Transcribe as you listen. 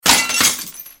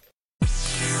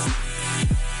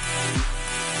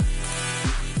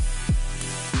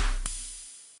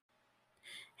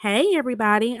Hey,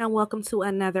 everybody, and welcome to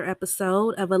another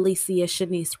episode of Alicia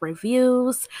Shanice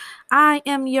Reviews. I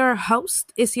am your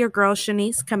host. It's your girl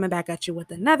Shanice coming back at you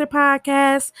with another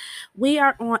podcast. We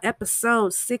are on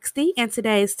episode 60, and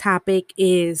today's topic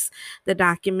is the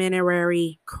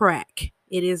documentary Crack.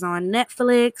 It is on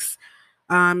Netflix.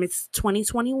 It's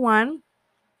 2021,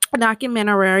 a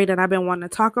documentary that I've been wanting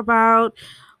to talk about.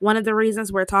 One of the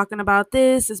reasons we're talking about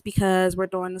this is because we're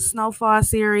doing the Snowfall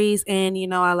series, and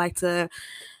I like to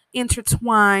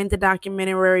intertwine the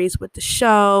documentaries with the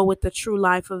show, with the true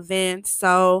life events.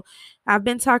 So I've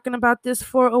been talking about this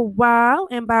for a while,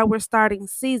 and by we're starting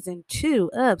season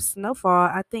 2 of Snowfall,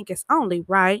 I think it's only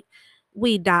right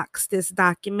we docs this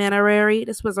documentary.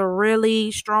 This was a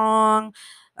really strong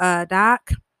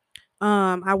doc.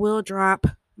 I will drop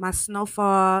my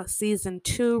Snowfall season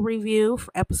 2 review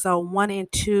for episode 1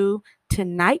 and 2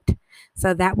 tonight.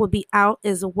 So that will be out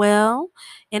as well.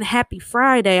 And happy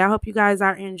Friday. I hope you guys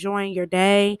are enjoying your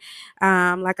day.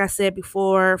 Like I said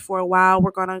before, for a while,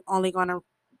 we're only gonna,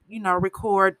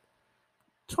 record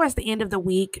towards the end of the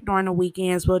week. During the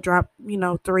weekends, we'll drop,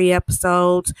 3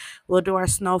 episodes. We'll do our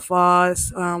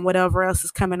snowfalls, whatever else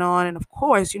is coming on. And of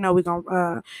course, we're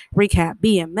gonna recap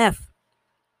BMF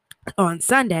on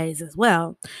Sundays as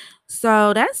well.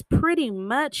 So that's pretty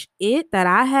much it that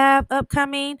I have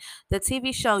upcoming. The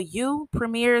TV show You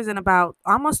premieres in about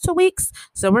almost 2 weeks.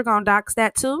 So we're going to dox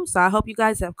that too. So I hope you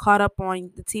guys have caught up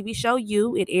on the TV show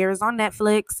You. It airs on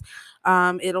Netflix.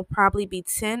 It'll probably be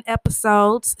 10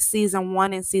 episodes. Season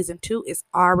 1 and season 2 is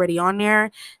already on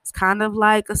there. It's kind of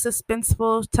like a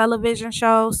suspenseful television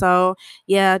show. So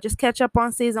yeah, just catch up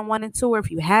on season 1 and 2. Or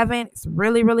if you haven't, it's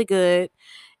really, really good.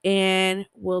 And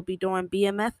we'll be doing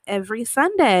BMF every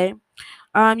Sunday.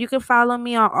 You can follow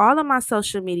me on all of my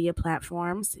social media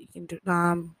platforms. You can do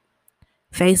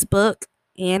Facebook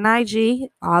and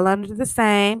IG, all under the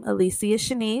same, Alicia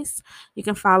Shanice. You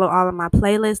can follow all of my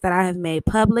playlists that I have made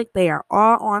public. They are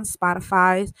all on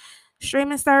Spotify's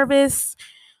streaming service.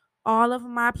 All of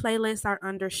my playlists are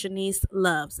under Shanice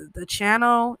Loves. The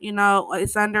channel,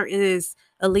 it's under is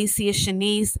Alicia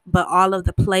Shanice, but all of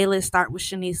the playlists start with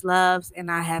Shanice Loves,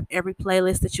 and I have every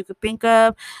playlist that you could think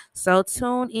of. So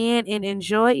tune in and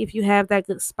enjoy if you have that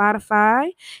good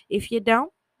Spotify. If you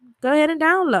don't, go ahead and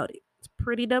download it. It's a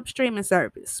pretty dope streaming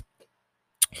service.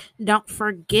 Don't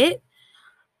forget,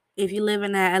 if you live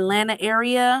in the Atlanta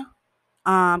area,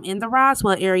 in the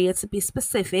Roswell area to be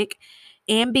specific,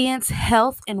 Ambience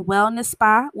Health and Wellness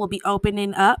Spa will be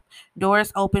opening up.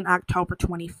 Doors open October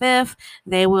 25th.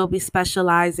 They will be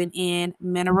specializing in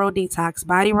mineral detox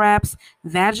body wraps,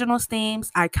 vaginal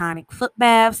steams, iconic foot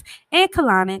baths, and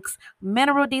colonics.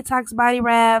 Mineral detox body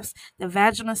wraps, the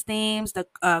vaginal steams, the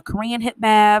Korean hip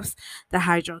baths, the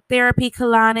hydrotherapy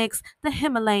colonics, the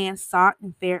Himalayan salt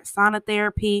and sauna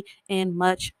therapy, and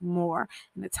much more.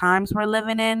 In the times we're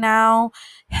living in now,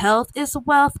 health is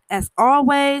wealth as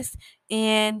always,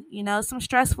 and some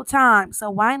stressful times. So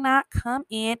why not come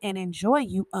in and enjoy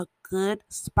you a good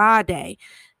spa day?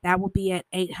 That will be at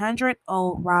 800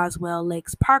 Old Roswell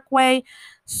Lakes Parkway,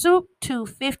 Suite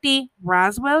 250,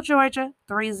 Roswell, Georgia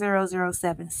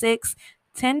 30076.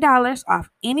 $10 off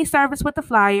any service with the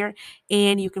flyer,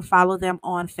 and you can follow them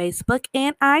on Facebook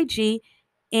and IG,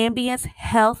 Ambience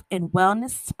Health and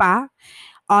Wellness Spa.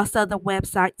 Also, the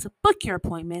website to book your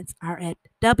appointments are at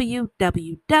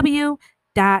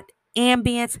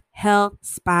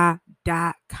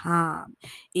www.ambiencehealthspa.com.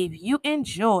 If you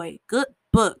enjoy good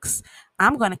books,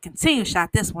 I'm going to continue to shout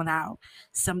this one out.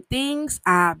 Some Things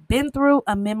I've Been Through,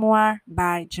 a memoir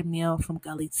by Jamil from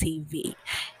Gully TV.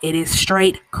 It is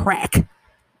straight crack,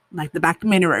 like the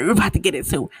documentary we're about to get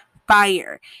into.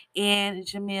 Fire. And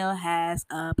Jamil has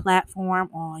a platform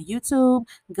on YouTube,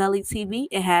 Gully TV.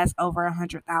 It has over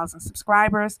 100,000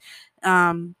 subscribers.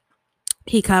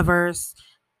 He covers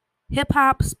hip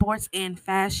hop, sports, and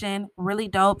fashion. Really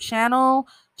dope channel.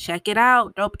 Check it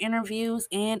out. Dope interviews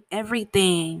and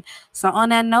everything. So on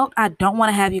that note, I don't want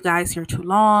to have you guys here too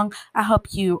long. I hope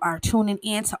you are tuning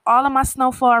in to all of my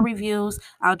Snowfall reviews.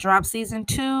 I'll drop season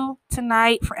 2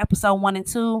 tonight for episode 1 and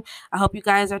 2. I hope you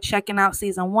guys are checking out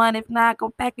season 1. If not,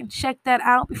 go back and check that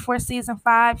out before season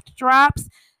 5 drops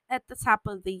at the top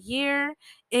of the year.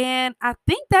 And I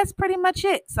think that's pretty much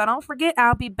it. So don't forget,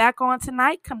 I'll be back on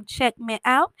tonight. Come check me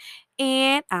out.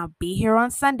 And I'll be here on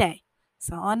Sunday.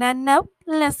 So on that note,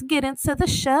 let's get into the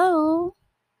show.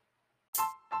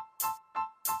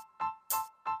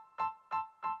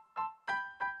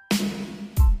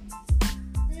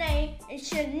 Name is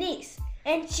Shanice,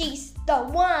 and she's the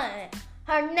one.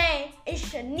 Her name is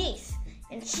Shanice,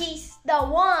 and she's the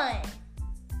one.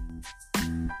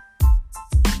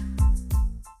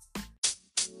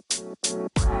 All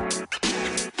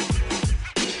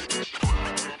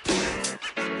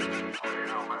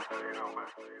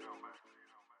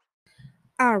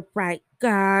right,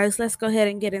 guys, let's go ahead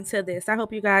and get into this. I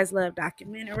hope you guys love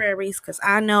documentaries because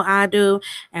I know I do.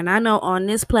 And I know on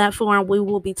this platform, we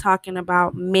will be talking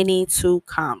about many to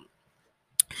come.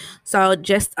 So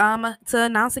just to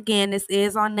announce again, this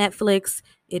is on Netflix.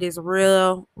 It is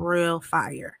real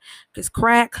fire. It's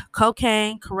crack,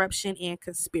 cocaine, corruption, and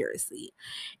conspiracy.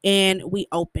 And we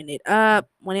open it up.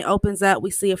 When it opens up,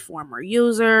 we see a former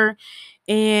user.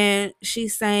 And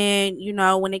she's saying,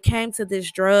 when it came to this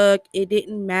drug, it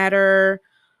didn't matter,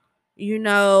 you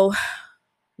know,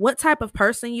 what type of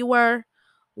person you were.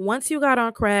 Once you got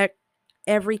on crack,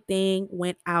 everything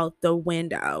went out the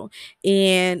window.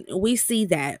 And we see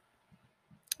that.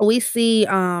 We see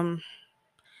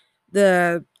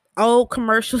the old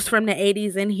commercials from the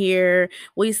 80s in here.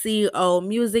 We see old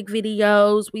music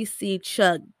videos. We see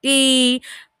Chuck D,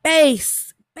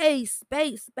 bass. We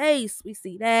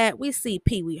see that. We see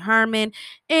Pee Wee Herman.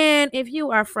 And if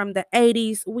you are from the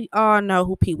 80s, we all know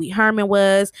who Pee Wee Herman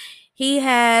was. He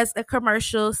has a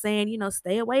commercial saying,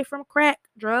 stay away from crack.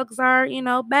 Drugs are,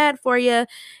 bad for you.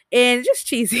 And just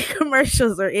cheesy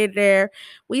commercials are in there.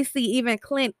 We see even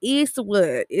Clint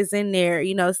Eastwood is in there,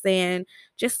 saying,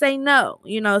 just say no,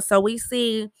 So we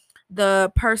see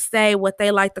the per se, what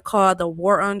they like to call the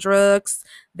war on drugs,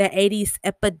 the 80s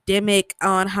epidemic,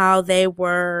 on how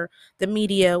the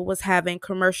media was having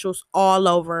commercials all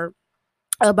over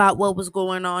about what was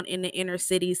going on in the inner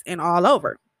cities and all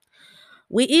over.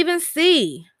 We even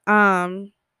see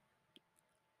in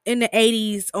the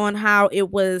 80s on how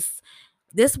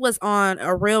this was on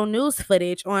a real news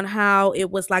footage on how it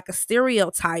was like a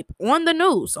stereotype on the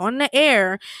news, on the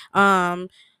air,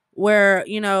 where,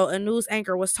 a news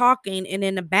anchor was talking, and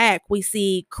in the back we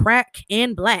see crack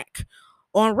and black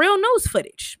on real news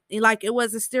footage. Like, it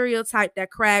was a stereotype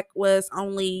that crack was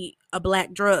only a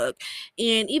black drug.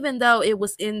 And even though it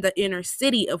was in the inner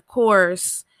city, of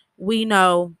course, we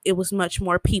know it was much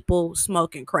more people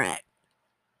smoking crack.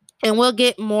 And we'll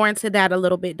get more into that a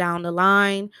little bit down the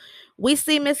line. We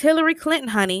see Miss Hillary Clinton,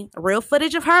 honey, real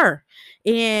footage of her.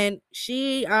 And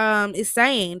she is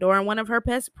saying during one of her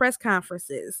press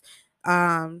conferences,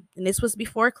 and this was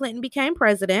before Clinton became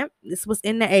president. This was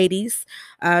in the 80s.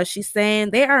 She's saying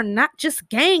they are not just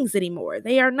gangs anymore.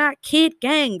 They are not kid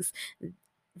gangs.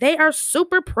 They are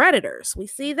super predators. We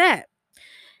see that.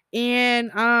 And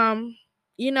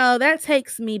that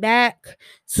takes me back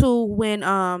to when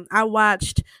I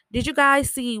watched, did you guys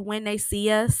see When They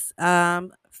See Us?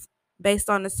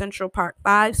 Based on the Central Park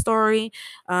 5 story.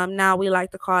 Now we like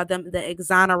to call them the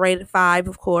Exonerated 5,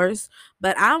 of course.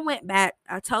 But I went back.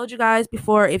 I told you guys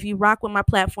before, if you rock with my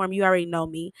platform, you already know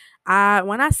me.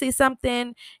 When I see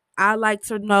something, I like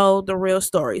to know the real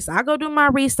stories. So I go do my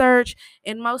research,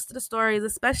 and most of the stories,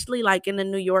 especially like in the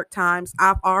New York Times,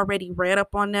 I've already read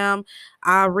up on them.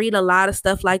 I read a lot of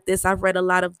stuff like this. I've read a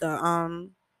lot of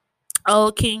the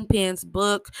old Kingpin's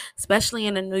book, especially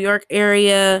in the New York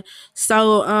area.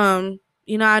 So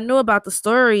I knew about the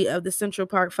story of the Central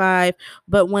Park 5,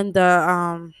 but when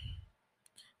the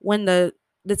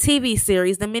TV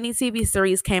series, the mini TV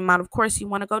series came out, of course you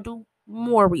want to go do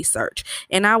more research.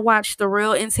 And I watched the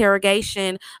real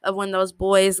interrogation of when those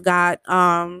boys got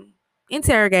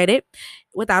interrogated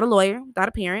without a lawyer, without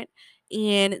a parent.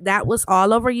 And that was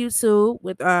all over YouTube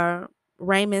with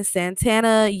Raymond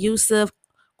Santana, Yusuf,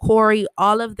 Corey.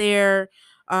 All of their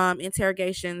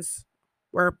interrogations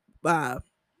were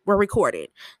recorded.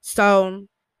 So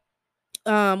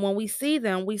when we see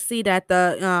them, we see that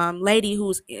the lady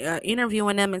who's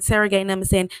interviewing them, interrogating them, and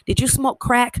saying, did you smoke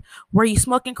crack? Were you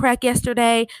smoking crack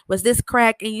yesterday? Was this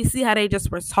crack? And you see how they just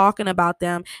were talking about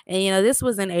them. And this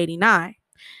was in 89.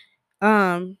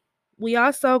 We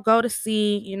also go to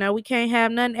see, we can't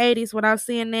have nothing 80s without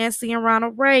seeing Nancy and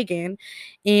Ronald Reagan.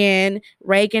 And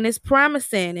Reagan is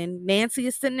promising, and Nancy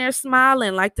is sitting there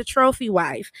smiling like the trophy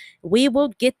wife. We will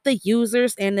get the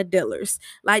users and the dealers.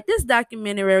 Like, this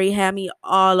documentary had me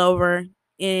all over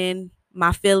in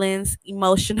my feelings,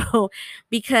 emotional,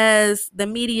 because the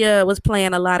media was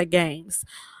playing a lot of games.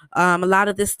 A lot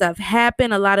of this stuff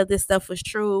happened. A lot of this stuff was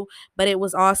true, but it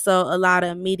was also a lot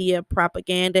of media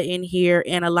propaganda in here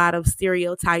and a lot of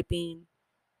stereotyping.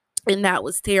 And that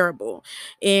was terrible.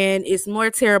 And it's more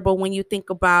terrible when you think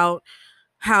about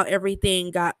how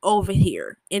everything got over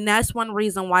here. And that's one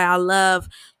reason why I love,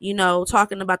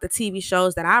 talking about the TV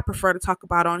shows that I prefer to talk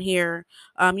about on here.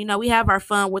 We have our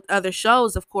fun with other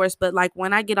shows, of course, but like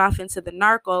when I get off into the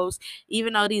Narcos,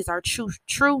 even though these are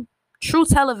true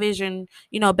television,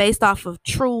 based off of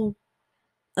true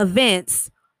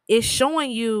events, it's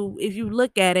showing you, if you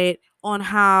look at it, on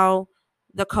how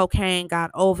the cocaine got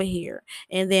over here.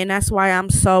 And then that's why I'm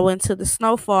so into the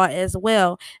Snowfall as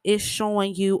well. It's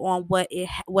showing you on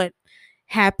what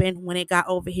happened when it got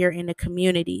over here in the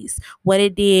communities, what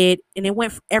it did, and it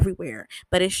went everywhere,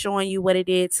 but it's showing you what it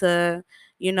did to,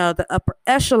 the upper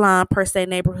echelon per se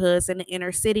neighborhoods and the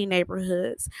inner city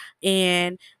neighborhoods.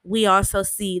 And we also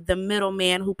see the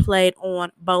middleman who played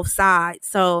on both sides.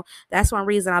 So that's one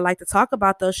reason I like to talk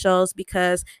about those shows,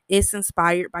 because it's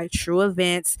inspired by true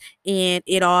events and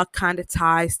it all kind of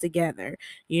ties together,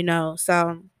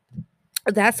 So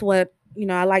that's what,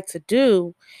 I like to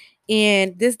do.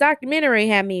 And this documentary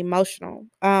had me emotional.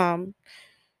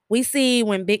 We see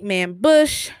when Big Man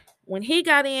Bush, when he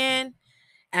got in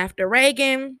after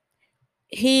Reagan,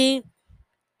 he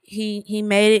he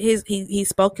made it he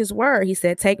spoke his word. He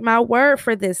said, "Take my word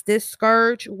for this. This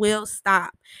scourge will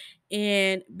stop."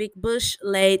 And Big Bush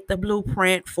laid the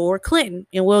blueprint for Clinton,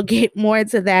 and we'll get more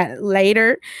into that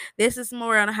later. This is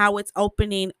more on how it's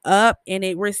opening up, and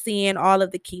we're seeing all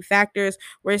of the key factors.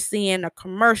 We're seeing the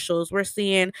commercials. We're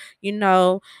seeing,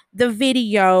 the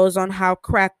videos on how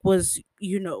crack was,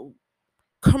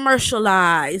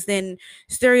 commercialized and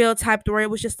stereotyped, where it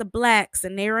was just the blacks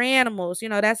and they were animals.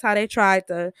 That's how they tried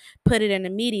to put it in the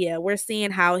media. We're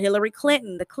seeing how Hillary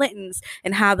Clinton, the Clintons,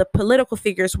 and how the political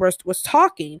figures was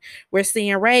talking. We're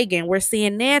seeing Reagan. We're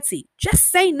seeing Nancy. Just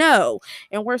say no.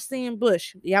 And we're seeing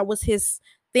Bush. That was his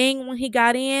thing when he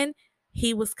got in.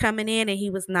 He was coming in and he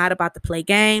was not about to play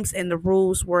games, and the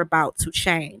rules were about to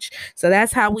change. So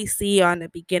that's how we see on the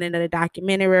beginning of the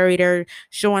documentary. They're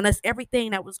showing us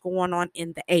everything that was going on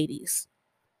in the 80s.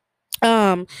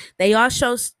 They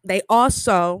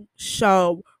also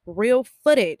show real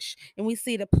footage, and we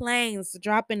see the planes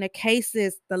dropping the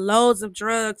cases, the loads of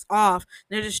drugs off.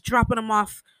 They're just dropping them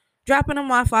off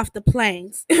the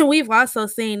planes. We've also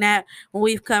seen that when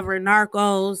we've covered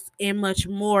Narcos and much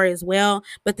more as well.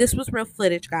 But this was real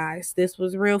footage, guys. This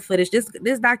was real footage.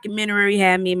 This documentary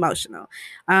had me emotional.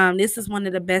 This is one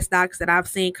of the best docs that I've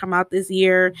seen come out this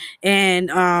year. And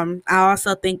I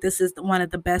also think this is one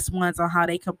of the best ones on how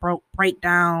they could break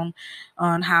down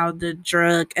on how the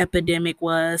drug epidemic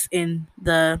was in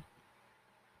the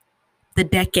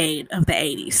decade of the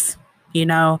 80s.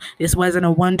 This wasn't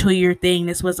a 1-2 year thing.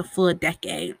 This was a full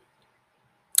decade.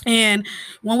 And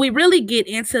when we really get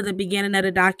into the beginning of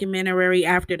the documentary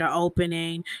after the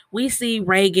opening, we see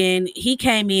Reagan. He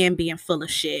came in being full of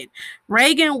shit.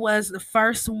 Reagan was the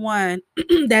first one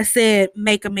that said,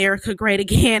 "Make America Great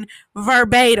Again,"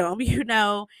 verbatim,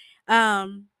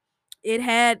 it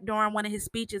had during one of his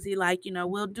speeches, he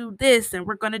we'll do this, and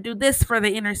we're going to do this for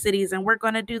the inner cities, and we're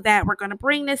going to do that. We're going to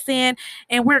bring this in,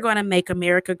 and we're going to make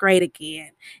America great again.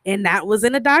 And that was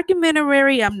in a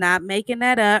documentary. I'm not making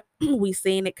that up. We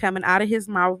seen it coming out of his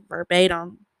mouth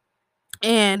verbatim.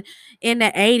 And in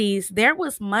the 80s, there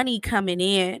was money coming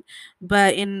in,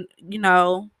 but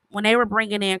when they were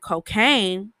bringing in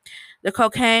cocaine, the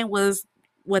cocaine was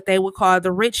what they would call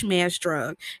the rich man's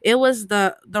drug. It was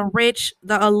the rich,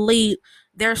 the elite,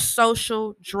 their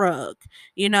social drug.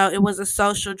 It was a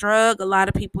social drug. A lot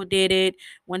of people did it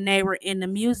when they were in the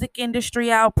music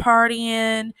industry out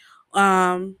partying.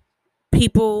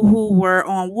 People who were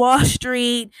on Wall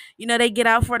Street, they get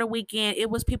out for the weekend. It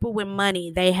was people with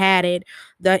money. They had it.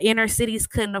 The inner cities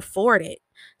couldn't afford it.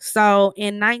 So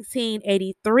in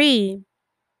 1983,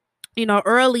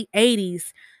 early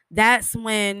 80s, that's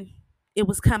when it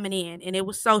was coming in, and it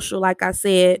was social. Like I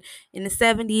said, in the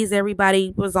 70s,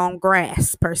 everybody was on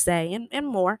grass per se, and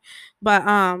more. But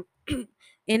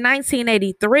in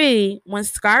 1983, when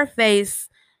Scarface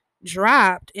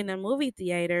dropped in the movie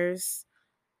theaters,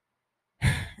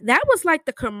 that was like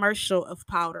the commercial of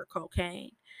powder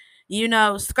cocaine.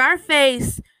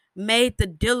 Scarface made the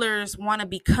dealers want to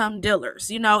become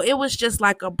dealers. It was just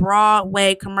like a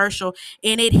Broadway commercial,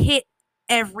 and it hit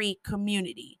every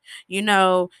community.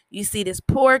 You see this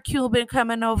poor Cuban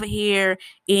coming over here,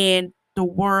 and the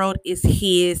world is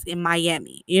his in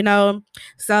Miami.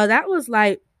 So that was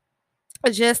like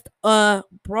just a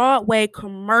Broadway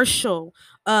commercial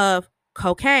of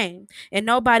cocaine, and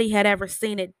nobody had ever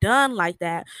seen it done like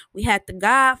that. We had The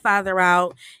Godfather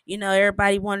out.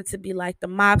 Everybody wanted to be like the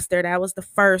mobster. That was the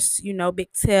first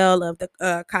big tale of the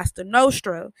Costa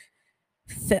Nostra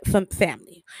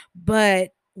family.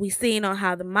 But we seen on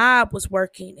how the mob was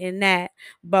working in that.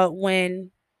 But when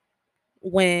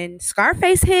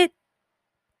Scarface hit,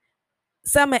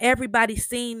 some of everybody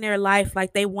seen their life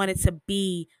like they wanted to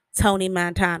be Tony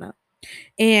Montana.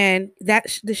 And that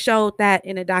showed that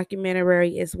in a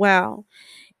documentary as well.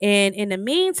 And in the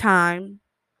meantime,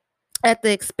 at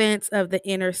the expense of the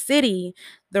inner city.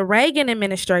 The Reagan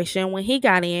administration, when he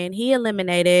got in, he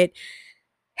eliminated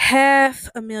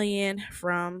 500,000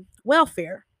 from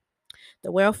welfare.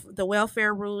 The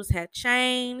welfare rules had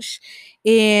changed,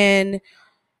 and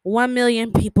 1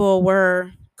 million people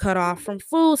were cut off from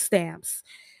food stamps.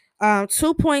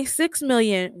 2.6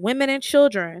 million women and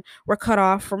children were cut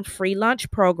off from free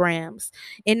lunch programs.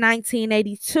 In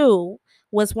 1982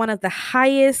 was one of the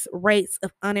highest rates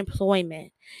of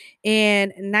unemployment. In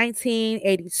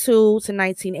 1982 to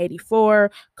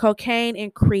 1984, cocaine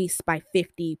increased by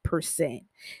 50%.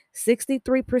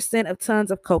 63% of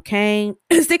tons of cocaine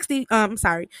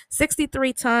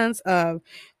 63 tons of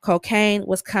cocaine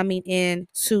was coming in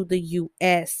to the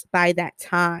US by that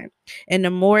time. And the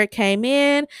more it came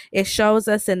in, it shows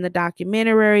us in the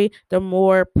documentary, the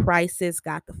more prices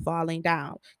got the falling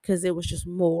down because it was just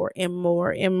more and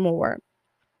more and more.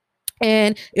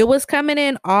 And it was coming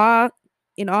in all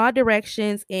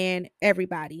directions, and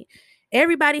everybody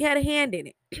had a hand in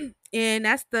it. And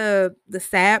that's the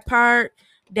sad part,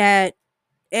 that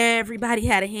everybody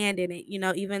had a hand in it,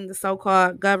 even the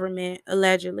so-called government,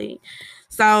 allegedly.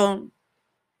 So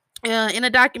in a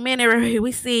documentary,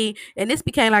 we see, and this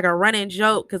became like a running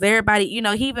joke because everybody,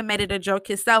 he even made it a joke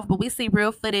himself, but we see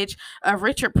real footage of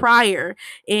Richard Pryor.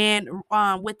 And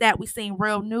with that, we seen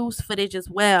real news footage as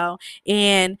well.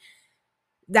 And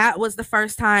that was the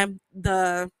first time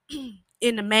the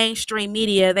in the mainstream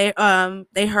media they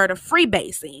heard of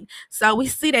freebasing. So we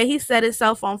see that he set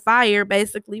himself on fire,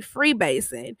 basically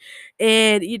freebasing.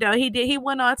 And he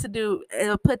went on to do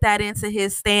put that into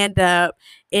his stand up.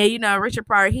 And Richard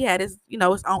Pryor, he had his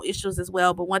his own issues as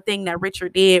well, but one thing that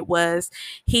Richard did was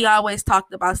he always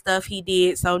talked about stuff he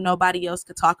did so nobody else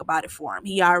could talk about it for him.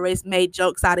 He always made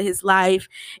jokes out of his life.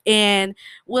 And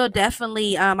we'll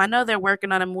definitely I know they're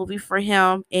working on a movie for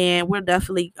him, and we'll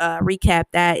definitely recap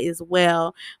that as well.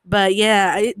 But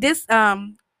yeah, this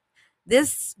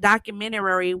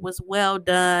documentary was well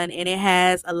done, and it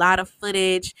has a lot of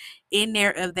footage in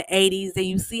there of the 80s, and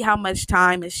you see how much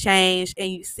time has changed,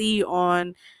 and you see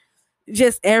on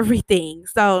just everything.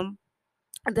 So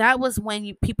that was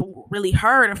when people really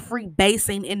heard of free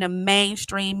basing in the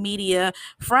mainstream media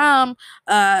from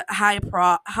a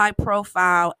high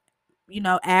profile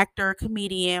actor,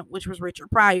 comedian, which was Richard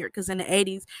Pryor. Because in the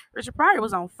 80s, Richard Pryor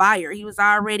was on fire. He was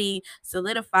already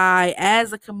solidified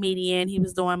as a comedian. He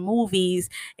was doing movies,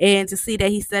 and to see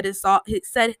that he set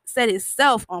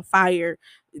himself on fire,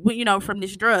 from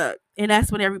this drug, and that's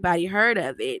when everybody heard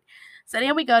of it. So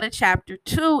then we go to chapter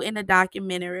 2 in the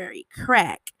documentary,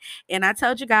 Crack. And I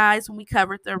told you guys when we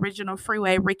covered the original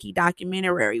Freeway Ricky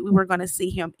documentary, we were going to see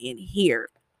him in here.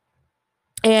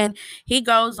 And he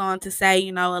goes on to say,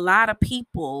 a lot of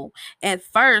people at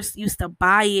first used to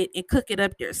buy it and cook it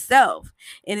up yourself.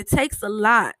 And it takes a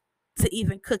lot to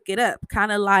even cook it up,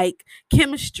 kind of like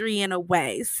chemistry in a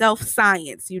way, self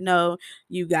science. You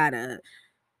got to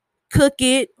cook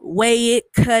it, weigh it,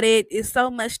 cut it. It's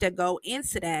so much that go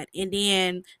into that. And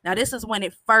then now this is when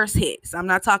it first hits. I'm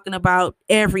not talking about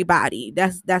everybody.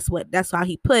 That's how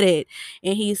he put it.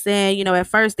 And he's saying, at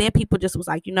first then people just was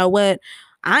like, what?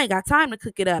 I ain't got time to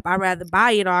cook it up. I'd rather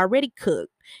buy it already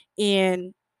cooked.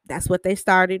 And that's what they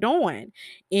started on.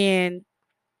 And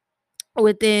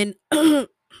within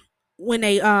when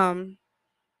they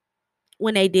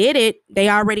did it, they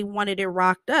already wanted it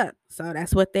rocked up. So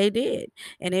that's what they did.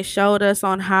 And it showed us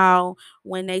on how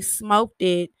when they smoked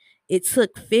it, it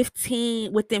took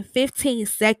within 15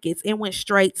 seconds, it went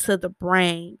straight to the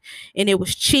brain. And it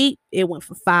was cheap. It went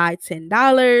for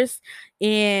 $5-10.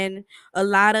 And a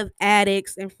lot of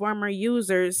addicts and former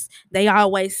users, they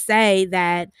always say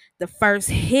that the first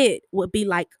hit would be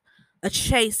like a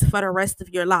chase for the rest of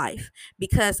your life,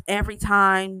 because every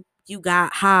time you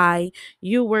got high,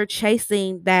 you were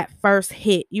chasing that first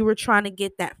hit. You were trying to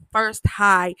get that first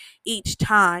high each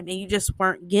time, and you just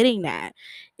weren't getting that.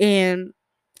 And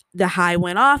the high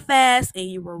went off fast, and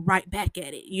you were right back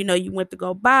at it. You went to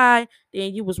go buy,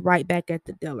 then you was right back at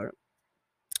the dealer.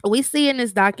 We see in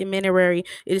this documentary,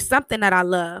 it is something that I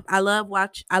love. I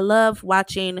love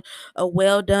watching a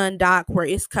well done doc where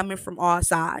it's coming from all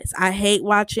sides. I hate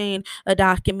watching a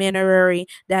documentary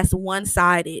that's one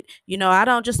sided. I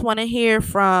don't just want to hear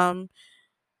from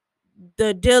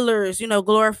the dealers,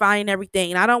 glorifying everything.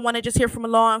 And I don't want to just hear from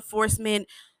law enforcement,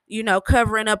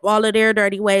 covering up all of their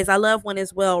dirty ways. I love when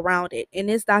it's well rounded. And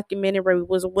this documentary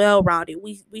was well rounded.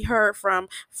 We heard from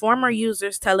former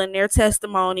users telling their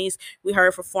testimonies. We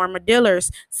heard from former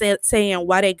dealers saying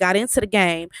why they got into the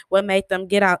game, what made them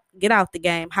get out the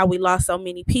game, how we lost so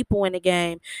many people in the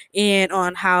game, and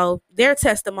on how their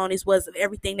testimonies was of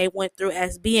everything they went through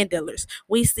as being dealers.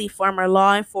 We see former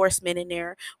law enforcement in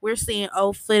there. We're seeing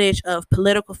old footage of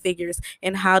political figures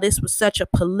and how this was such a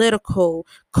political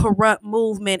corrupt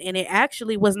movement, and it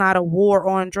actually was not a war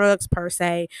on drugs per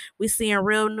se. We're seeing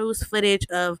real news footage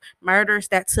of murders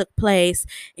that took place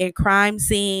and crime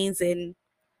scenes, and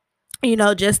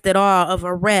just at all of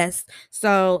arrests.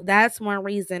 So that's one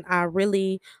reason I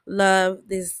really love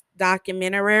this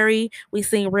documentary. We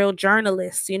seen real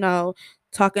journalists,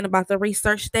 talking about the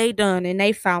research they done and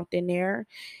they found in there.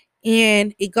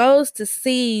 And it goes to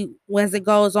see as it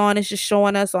goes on, it's just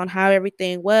showing us on how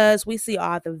everything was. We see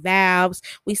all the valves,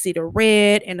 we see the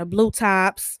red and the blue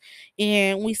tops,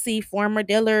 and we see former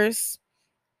dealers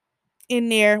in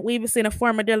there. We even seen a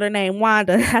former dealer named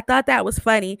Wanda. I thought that was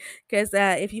funny because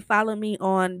if you follow me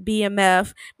on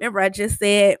BMF, remember I just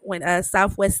said when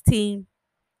Southwest team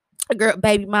a girl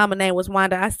baby mama name was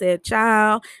Wanda. I said,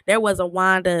 child, there was a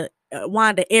Wanda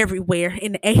everywhere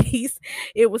in the 80s.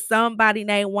 It was somebody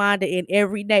named Wanda in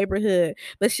every neighborhood.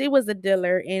 But she was a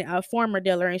dealer and a former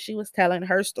dealer, and she was telling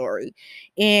her story.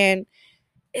 And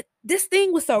this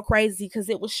thing was so crazy because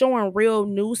it was showing real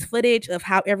news footage of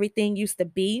how everything used to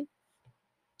be.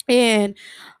 And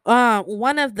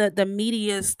one of the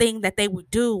media's thing that they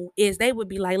would do is they would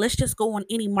be like, let's just go on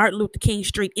any Martin Luther King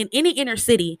Street in any inner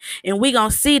city, and we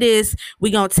gonna see this. We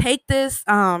gonna take this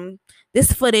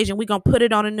footage and we gonna put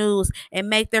it on the news and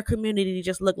make their community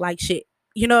just look like shit.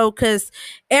 Because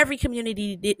every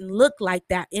community didn't look like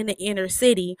that in the inner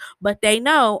city, but they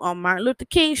know on Martin Luther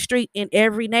King Street in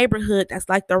every neighborhood that's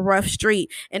like the rough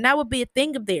street, and that would be a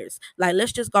thing of theirs. Like,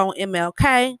 let's just go on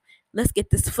MLK. Let's get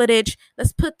this footage.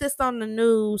 Let's put this on the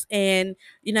news. And,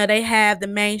 they have the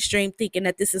mainstream thinking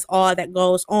that this is all that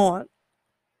goes on.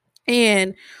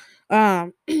 And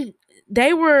um, when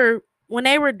they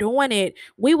were doing it,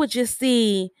 we would just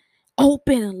see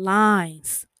open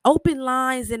lines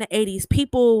in the 80s.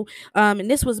 People,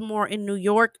 and this was more in New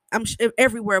York,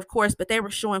 everywhere, of course, but they were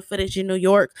showing footage in New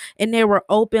York, and there were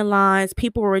open lines.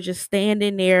 People were just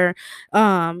standing there,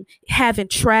 having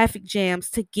traffic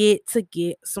jams to get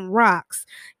some rocks.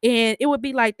 And it would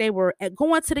be like they were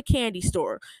going to the candy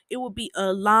store. It would be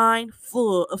a line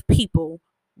full of people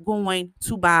going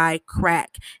to buy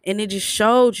crack, and it just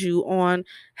showed you on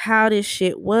how this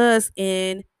shit was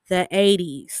in the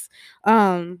 80s.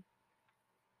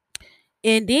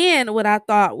 And then what I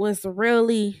thought was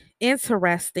really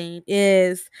interesting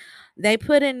is they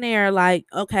put in there like,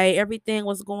 okay, everything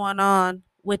was going on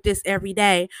with this every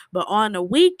day, but on the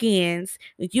weekends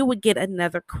you would get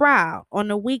another crowd. On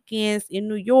the weekends in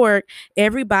New York,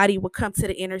 everybody would come to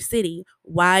the inner city,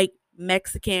 white,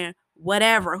 Mexican,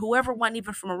 whatever, whoever wasn't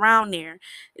even from around there.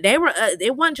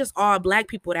 It wasn't just all black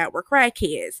people that were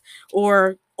crackheads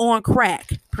or on crack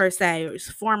per se, or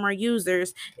former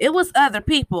users. It was other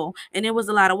people, and it was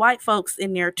a lot of white folks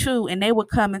in there too, and they would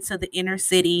come into the inner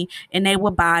city and they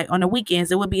would buy on the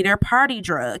weekends. It would be their party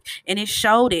drug, and it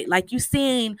showed it. Like, you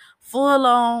seen full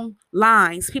on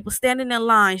lines, people standing in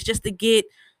lines just to get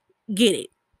it.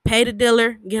 Pay the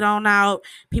dealer, get on out.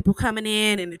 People coming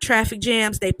in the traffic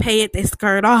jams, they pay it, they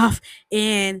skirt off.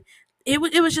 And it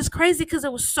was just crazy because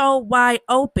it was so wide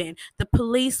open. The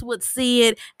police would see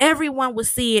it, everyone would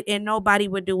see it, and nobody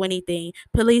would do anything.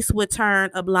 Police would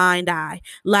turn a blind eye.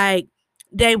 Like,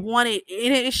 they wanted,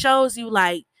 and it shows you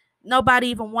like nobody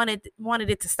even wanted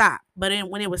it to stop. But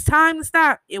when it was time to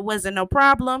stop, it wasn't no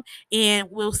problem. And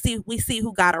we see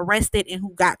who got arrested and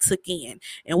who got took in.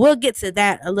 And we'll get to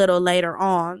that a little later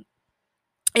on.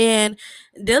 And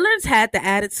dealers had the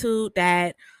attitude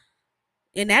that,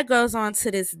 and that goes on to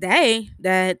this day,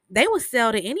 that they would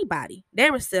sell to anybody.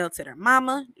 They would sell to their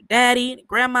mama, daddy,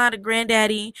 grandma, the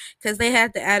granddaddy, because they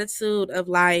had the attitude of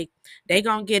like, they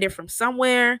gonna get it from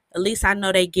somewhere. At least I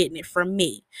know they getting it from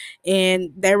me. And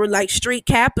they were like street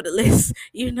capitalists,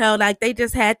 like they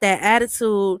just had that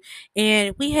attitude.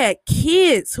 And we had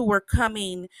kids who were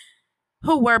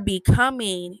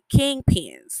becoming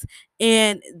kingpins.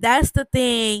 And that's the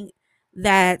thing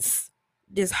that's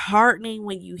disheartening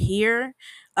when you hear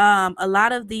a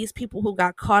lot of these people who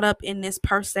got caught up in this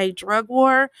per se drug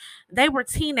war. They were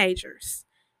teenagers,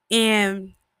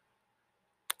 and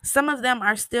some of them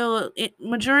are still,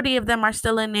 majority of them are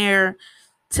still in there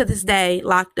to this day,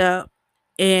 locked up,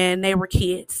 and they were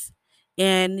kids.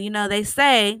 And, they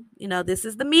say, this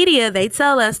is the media. They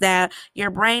tell us that your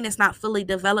brain is not fully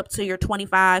developed till you're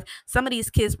 25. Some of these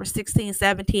kids were 16,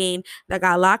 17 that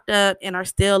got locked up and are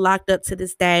still locked up to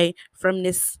this day from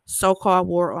this so-called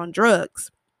war on drugs.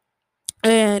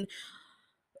 And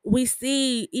we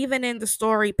see even in the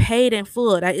story Paid in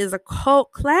Full, that is a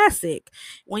cult classic.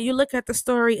 When you look at the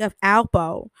story of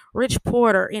Alpo, Rich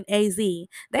Porter, and AZ,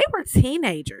 they were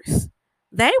teenagers.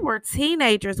 They were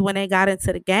teenagers when they got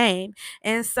into the game.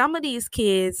 And some of these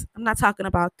kids, I'm not talking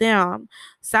about them,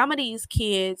 some of these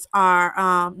kids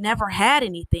are never had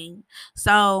anything.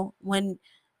 So when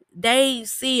they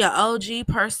see a OG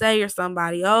per se or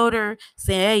somebody older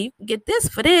saying, hey, you can get this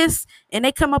for this, and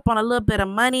they come up on a little bit of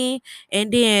money,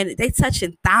 and then they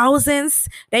touching thousands.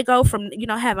 They go from,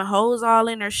 having holes all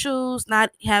in their shoes,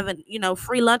 not having,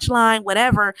 free lunch line,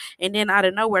 whatever, and then out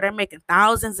of nowhere they're making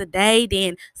thousands a day.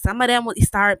 Then some of them will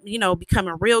start,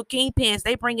 becoming real kingpins.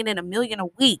 They bringing in $1 million a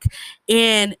week.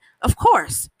 And of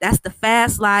course, that's the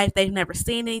fast life. They've never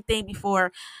seen anything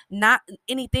before, not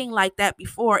anything like that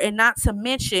before. And not to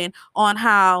mention on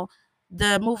how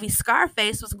the movie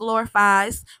Scarface was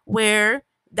glorified, where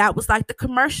that was like the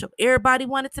commercial. Everybody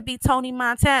wanted to be Tony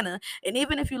Montana. And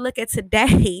even if you look at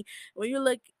today, when you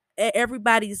look at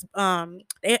everybody's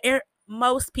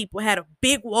most people had a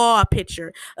big wall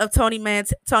picture of Tony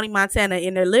Montana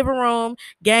in their living room,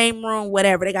 game room,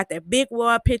 whatever. They got that big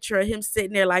wall picture of him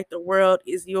sitting there like the world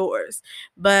is yours.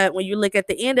 But when you look at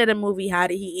the end of the movie, how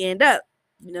did he end up?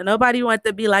 Nobody wanted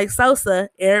to be like Sosa.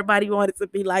 Everybody wanted to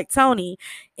be like Tony.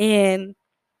 And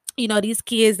these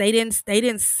kids, they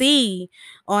didn't see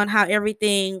on how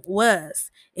everything was.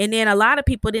 And then a lot of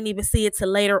people didn't even see it till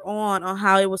later on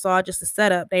how it was all just a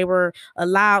setup. They were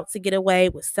allowed to get away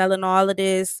with selling all of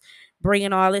this,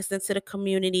 bringing all this into the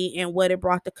community, and what it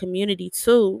brought the community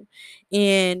to.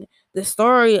 And the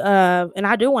story of, and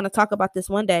I do want to talk about this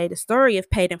one day, the story of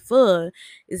Paid in Full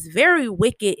is very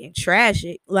wicked and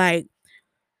tragic. Like,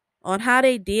 on how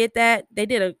they did that,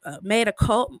 they made a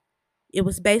cult. It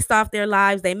was based off their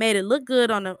lives. They made it look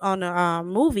good on the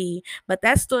movie, but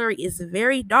that story is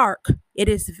very dark. It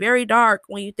is very dark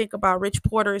when you think about Rich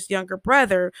Porter's younger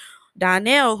brother,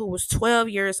 Donnell, who was 12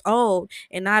 years old,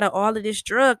 and out of all of this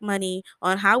drug money,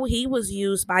 on how he was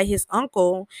used by his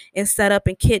uncle and set up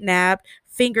and kidnapped,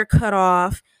 finger cut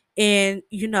off, and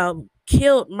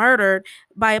killed, murdered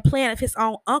by a plan of his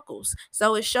own uncles.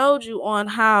 So it showed you on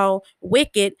how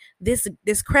wicked this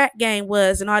crack game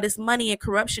was, and all this money and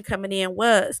corruption coming in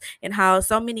was, and how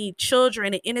so many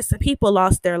children and innocent people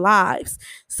lost their lives.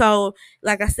 So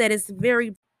like I said, it's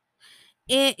very,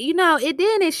 and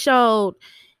it showed,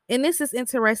 and this is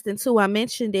interesting too, I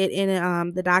mentioned it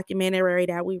in the documentary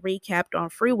that we recapped on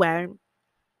Freeway.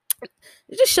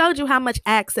 It just showed you how much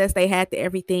access they had to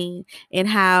everything, and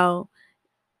how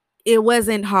it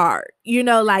wasn't hard,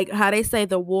 like how they say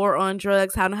the war on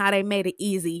drugs, how they made it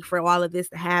easy for all of this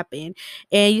to happen.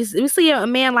 And you see a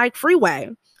man like Freeway.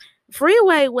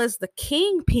 Freeway was the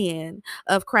kingpin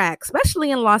of crack, especially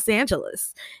in Los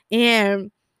Angeles. And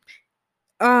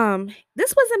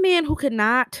this was a man who could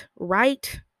not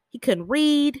write, he couldn't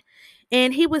read,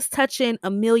 and he was touching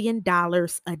 $1 million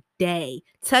a day.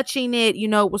 Touching it,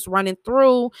 was running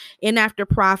through, and after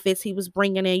profits, he was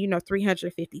bringing in,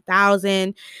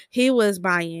 350,000. He was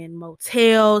buying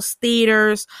motels,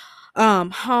 theaters,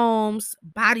 homes,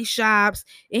 body shops,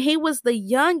 and he was the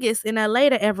youngest in LA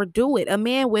to ever do it. A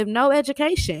man with no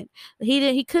education.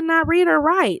 He could not read or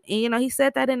write. And he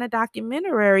said that in a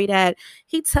documentary that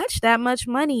he touched that much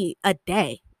money a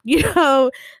day.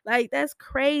 Like, that's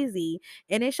crazy.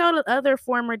 And it showed other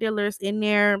former dealers in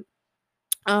there.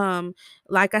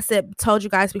 Like I said, told you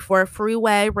guys before,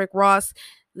 Freeway, Rick Ross,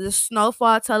 the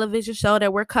Snowfall television show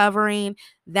that we're covering,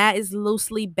 that is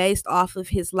loosely based off of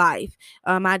his life.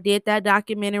 I did that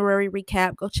documentary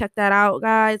recap. Go check that out,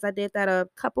 guys. I did that a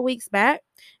couple weeks back.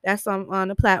 That's on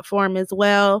the platform as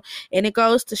well. And it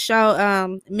goes to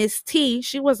show Miss T,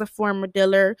 she was a former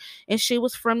dealer, and she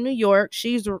was from New York.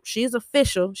 She's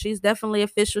official. She's definitely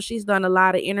official. She's done a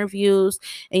lot of interviews.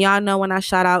 And y'all know when I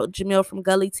shout out Jamil from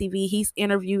Gully TV, he's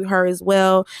interviewed her as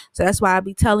well. So that's why I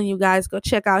be telling you guys, go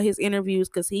check out his interviews,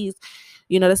 because he's,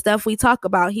 the stuff we talk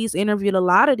about, he's interviewed a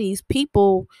lot of these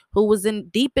people who was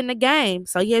deep in the game.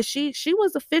 So yeah, she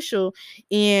was official.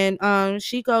 And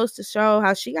she goes to show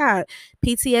how she got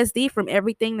PTSD from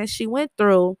everything that she went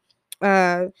through.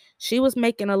 She was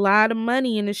making a lot of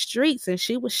money in the streets, and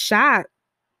she was shot,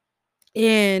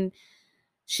 and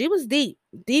she was deep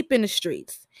in the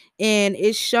streets. And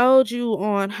it showed you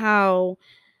on how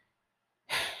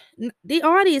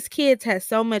all these kids had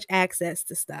so much access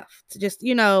to stuff. To just,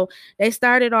 they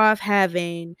started off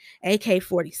having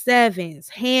AK-47s,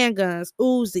 handguns,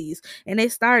 Uzis, and they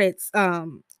started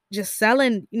just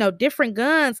selling, different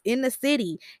guns in the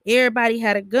city. Everybody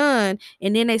had a gun,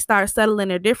 and then they started settling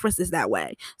their differences that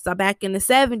way. So back in the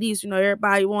 70s,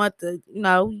 everybody wanted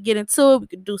to, get into it. We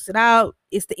could deuce it out.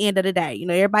 It's the end of the day.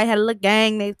 Everybody had a little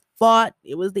gang. They fought.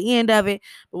 It was the end of it.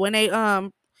 But when they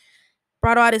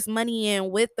brought all this money in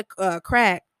with the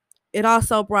crack, it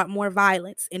also brought more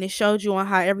violence, and it showed you on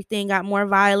how everything got more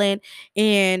violent,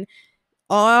 and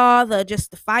all the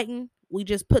fighting. We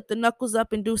just put the knuckles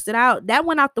up and deuce it out. That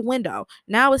went out the window.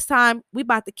 Now it's time. We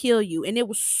about to kill you. And it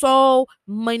was so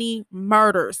many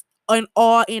murders in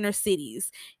all inner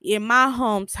cities. In my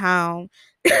hometown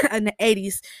in the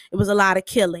 80s, it was a lot of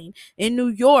killing. In New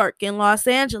York, in Los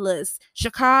Angeles,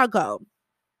 Chicago,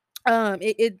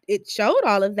 it showed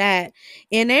all of that,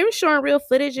 and they were showing real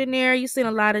footage in there. You seen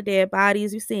a lot of dead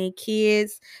bodies. You seen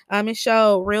kids. It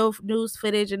showed real news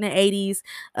footage in the 80s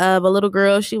of a little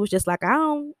girl. She was just like,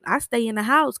 I stay in the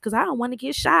house because I don't want to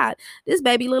get shot. This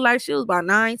baby looked like she was about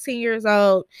 19 years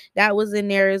old. That was in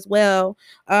there as well.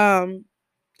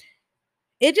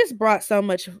 It just brought so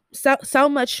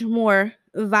much more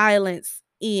violence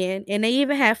in, and they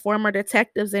even had former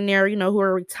detectives in there, who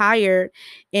are retired,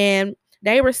 and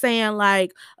they were saying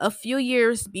like a few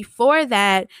years before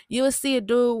that, you would see a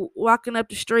dude walking up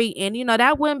the street, and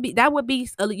that would be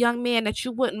a young man that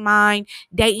you wouldn't mind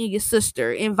dating your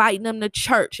sister, inviting them to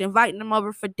church, inviting them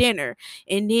over for dinner,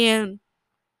 and then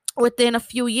within a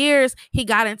few years he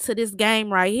got into this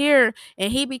game right here,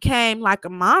 and he became like a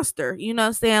monster,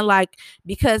 saying, like,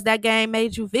 because that game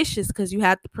made you vicious because you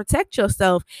had to protect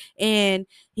yourself. And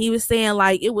he was saying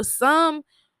like it was some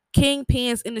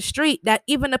kingpins in the street that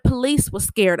even the police was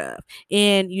scared of.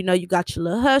 And you got your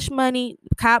little hush money,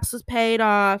 the cops was paid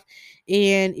off,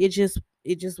 and it just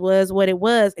was what it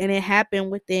was. And it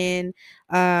happened within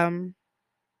it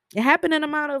happened in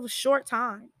a short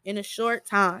time.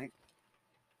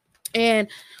 And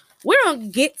we're gonna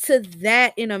get to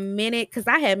that in a minute because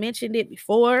I had mentioned it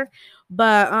before.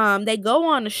 But they go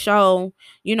on the show,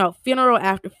 funeral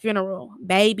after funeral,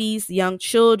 babies, young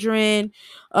children.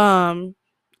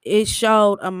 It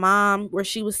showed a mom where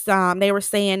she was they were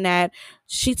saying that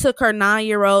she took her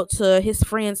 9-year-old to his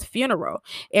friend's funeral,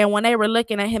 and when they were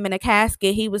looking at him in a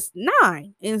casket, he was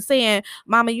 9, and saying,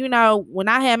 "Mama, when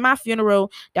I had my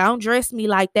funeral, don't dress me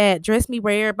like that. Dress me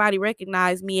where everybody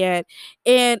recognized me at."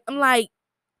 And I'm like,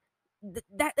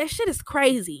 that shit is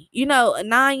crazy. A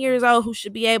 9 years old who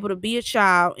should be able to be a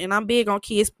child, and I'm big on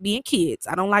kids being kids.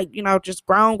 I don't like, just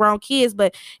grown kids,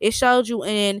 but it showed you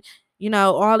in,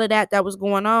 all of that was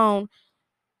going on.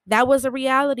 That was a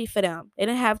reality for them. They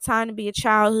didn't have time to be a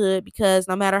childhood because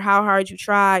no matter how hard you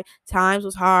tried, times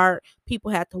was hard. People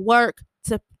had to work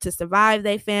to survive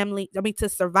their family. To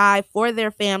survive for their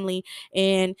family,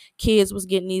 and kids was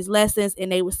getting these lessons,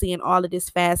 and they were seeing all of this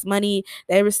fast money.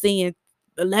 They were seeing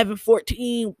 11,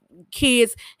 14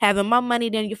 kids having more money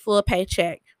than your full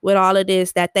paycheck with all of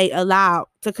this that they allowed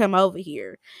to come over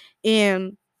here.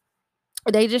 And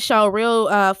they just show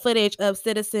real footage of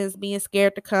citizens being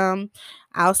scared to come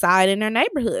outside in their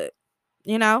neighborhood,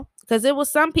 because it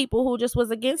was some people who just was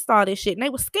against all this shit, and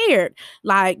they were scared,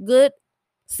 like good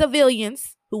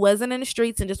civilians who wasn't in the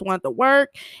streets and just wanted to work.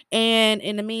 And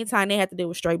in the meantime, they had to deal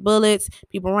with straight bullets,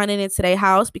 people running into their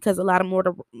house because a lot of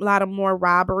more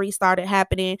robbery started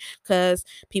happening because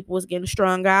people was getting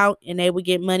strung out, and they would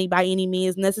get money by any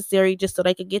means necessary just so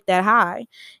they could get that high.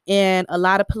 And a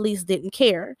lot of police didn't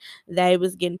care. They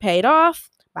was getting paid off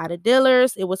by the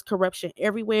dealers. It was corruption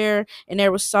everywhere, and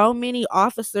there were so many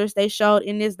officers they showed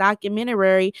in this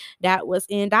documentary that was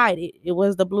indicted. It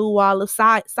was the blue wall of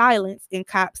silence, and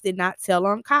cops did not tell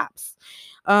on cops.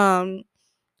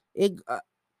 It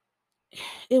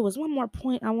was one more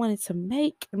point I wanted to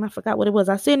make, and I forgot what it was.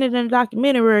 I seen it in the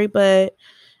documentary, but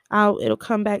it'll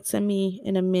come back to me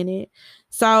in a minute.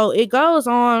 So it goes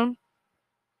on,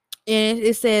 and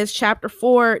it says chapter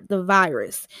 4, the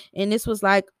virus. And this was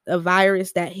like a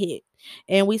virus that hit.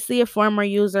 And we see a former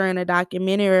user in a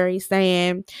documentary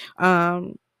saying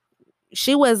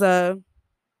she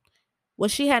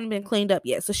hadn't been cleaned up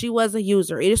yet. So she was a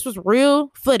user. This was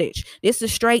real footage. This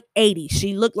is straight 80s.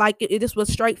 She looked like it. This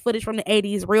was straight footage from the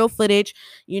 80s, real footage.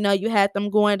 You had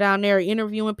them going down there,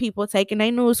 interviewing people, taking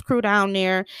their news crew down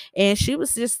there. And she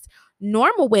was just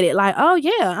normal with it. Like, oh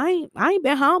yeah, I ain't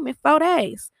been home in 4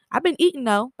 days. I've been eating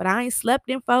though, but I ain't slept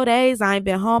in 4 days. I ain't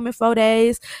been home in 4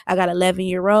 days. I got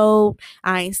 11-year-old.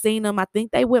 I ain't seen them. I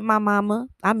think they with my mama.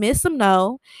 I miss them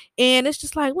though. And it's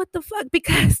just like, what the fuck?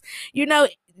 Because, you know,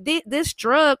 this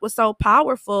drug was so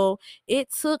powerful.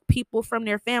 It took people from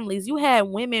their families. You had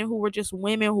women who were just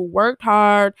women who worked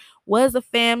hard, was a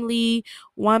family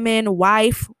woman,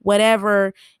 wife,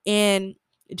 whatever. And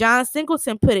John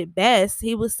Singleton put it best.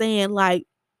 He was saying, like,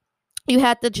 you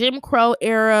had the Jim Crow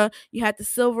era, you had the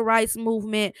civil rights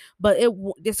movement, but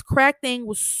this crack thing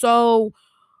was so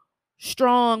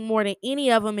strong more than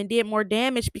any of them and did more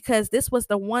damage because this was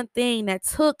the one thing that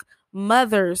took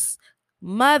mothers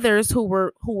who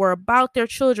were about their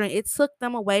children. It took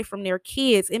them away from their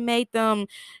kids. It made them,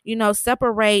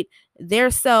 separate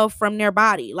their self from their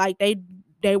body. Like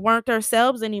they weren't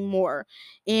themselves anymore.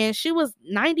 And she was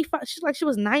 95. She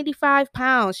was 95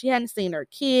 pounds. She hadn't seen her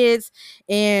kids.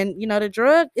 And the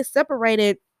drug is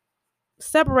separated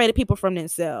people from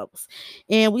themselves.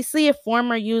 And we see a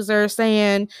former user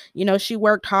saying, she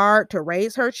worked hard to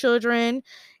raise her children.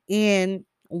 And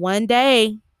one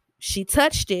day she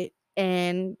touched it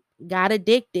and got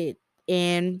addicted.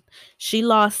 And she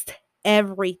lost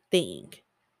everything.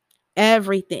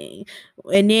 Everything.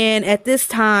 And then at this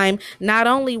time, not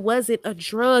only was it a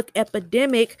drug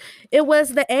epidemic, it was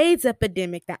the AIDS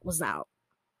epidemic that was out,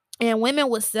 and women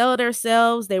would sell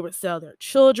themselves, they would sell their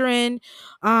children.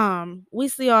 We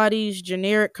see all these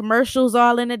generic commercials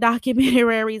all in the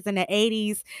documentaries in the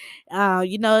 80s.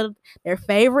 Their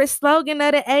favorite slogan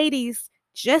of the 80s,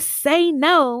 just say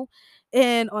no.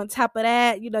 And on top of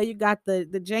that, you got the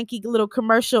janky little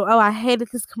commercial. Oh, I hated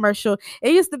this commercial.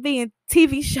 It used to be in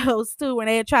TV shows too, when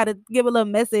they try to give a little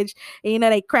message, and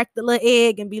they crack the little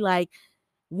egg and be like,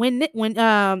 when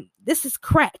this is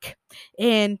crack,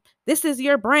 and this is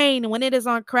your brain when it is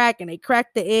on crack, and they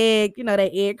crack the egg,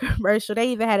 the egg commercial.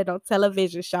 They even had it on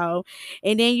television show.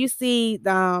 And then you see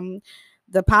the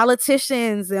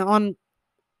politicians on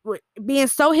being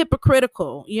so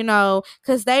hypocritical,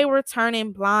 because they were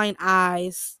turning blind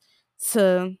eyes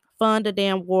to fund a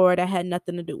damn war that had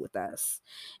nothing to do with us.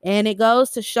 And it goes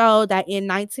to show that in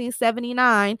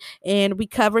 1979, and we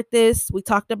covered this, we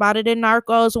talked about it in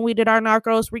Narcos when we did our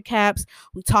Narcos recaps.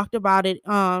 We talked about it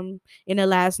in the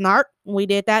last Narc when we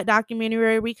did that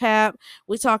documentary recap.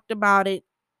 We talked about it.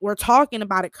 We're talking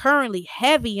about it currently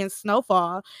heavy in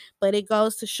Snowfall, but it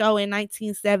goes to show in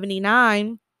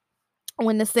 1979,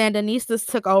 when the Sandinistas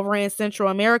took over in Central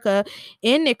America,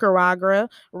 in Nicaragua,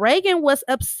 Reagan was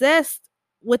obsessed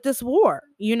with this war.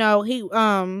 He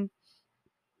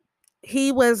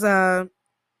was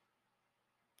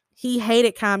he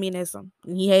hated communism.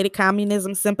 He hated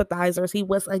communism sympathizers. He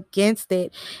was against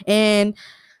it. And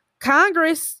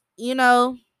Congress,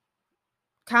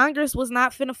 Congress was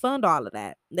not finna fund all of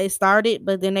that. They started,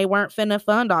 but then they weren't finna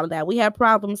fund all of that. We had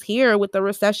problems here with the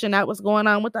recession that was going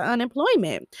on with the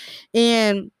unemployment.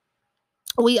 And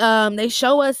they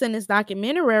show us in this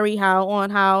documentary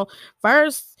how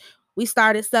first we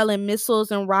started selling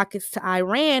missiles and rockets to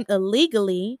Iran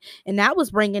illegally, and that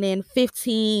was bringing in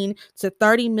 15 to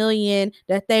 30 million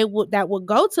that would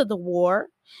go to the war.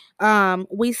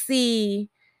 We see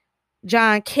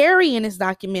John Kerry in his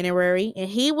documentary, and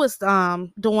he was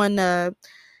doing the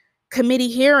committee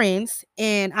hearings,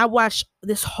 and I watched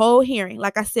this whole hearing.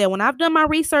 Like I said, when I've done my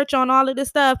research on all of this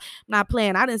stuff, I'm not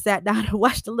playing. I done sat down and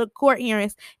watched the little court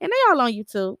hearings, and they all on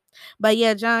YouTube. But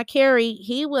yeah, John Kerry,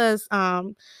 he was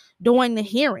doing the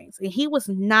hearings, and he was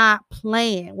not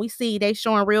playing. We see they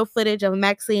showing real footage of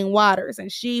Maxine Waters,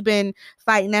 and she been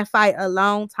fighting that fight a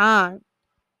long time.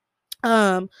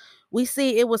 We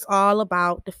see it was all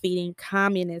about defeating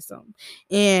communism.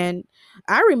 And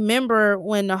I remember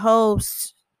when the whole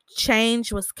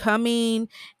change was coming,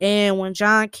 and when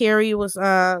John Kerry was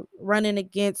running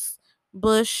against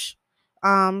Bush,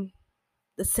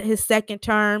 his second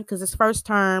term, because his first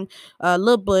term,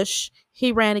 Lil Bush,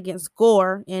 he ran against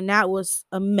Gore, and that was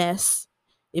a mess.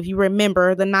 If you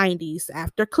remember the 90s,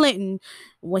 after Clinton,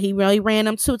 when he really ran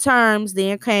them 2 terms,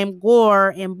 then came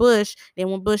Gore and Bush. Then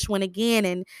when Bush went again,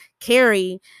 and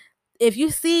Kerry, if you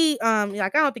see, I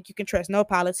don't think you can trust no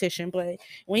politician, but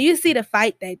when you see the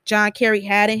fight that John Kerry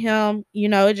had in him,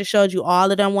 it just showed you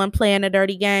all of them one playing a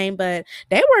dirty game, but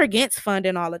they were against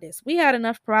funding all of this. We had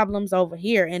enough problems over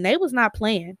here, and they was not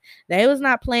playing. They was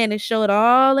not playing. It showed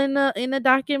all in the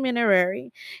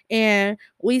documentary. And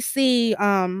we see,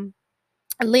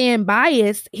 Len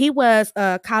Bias, he was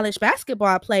a college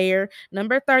basketball player,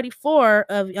 number 34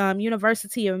 of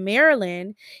University of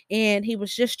Maryland, and he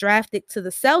was just drafted to the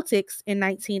Celtics in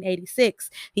 1986.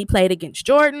 He played against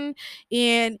Jordan,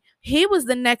 and he was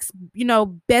the next,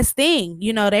 best thing.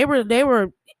 They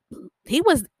were he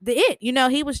was the it,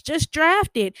 he was just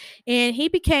drafted, and he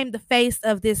became the face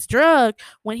of this drug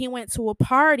when he went to a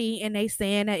party and they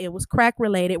saying that it was crack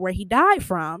related where he died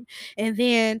from. And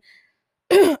then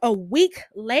a week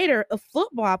later, a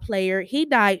football player, he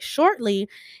died shortly,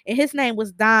 and his name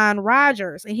was Don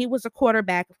Rogers, and he was a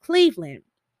quarterback of Cleveland,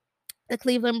 the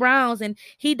Cleveland Browns, and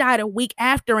he died a week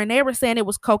after, and they were saying it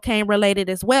was cocaine related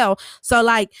as well. So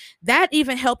like that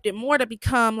even helped it more to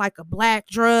become like a black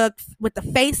drug with the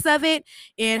face of it,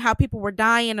 and how people were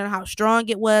dying and how strong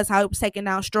it was, how it was taking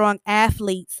down strong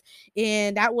athletes.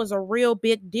 And that was a real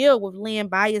big deal with Len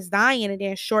Bias dying, and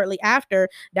then shortly after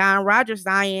Don Rogers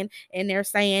dying, and they're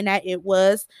saying that it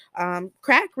was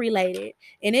crack related.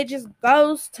 And it just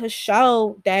goes to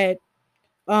show that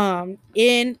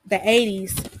in the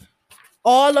 80s,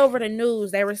 all over the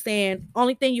news, they were saying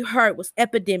only thing you heard was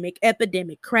epidemic,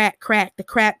 crack, the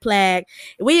crack plague.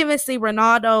 We even see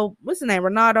Ronaldo, what's his name?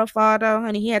 Ronaldo Faldo,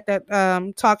 honey. He had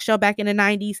that talk show back in the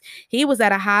 90s. He was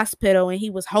at a hospital and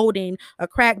he was holding a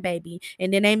crack baby.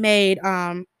 And then they made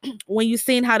when you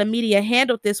seen how the media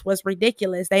handled this was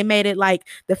ridiculous. They made it like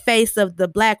the face of the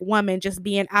black woman just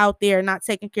being out there not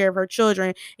taking care of her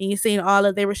children. And you seen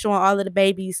they were showing all of the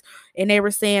babies, and they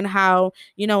were saying how,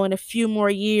 in a few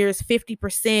more years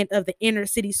 50% of the inner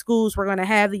city schools were going to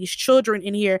have these children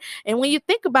in here. And when you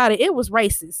think about it, it was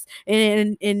racist.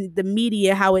 And in the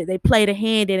media, how they played a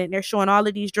hand in it, and they're showing all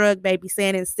of these drug babies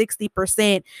saying in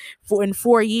 60% in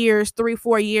 4 years,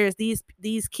 3-4 years,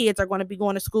 these kids are going to be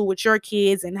going to school with your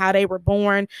kids, and how they were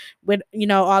born with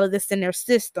all of this in their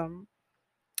system.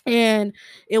 And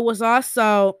it was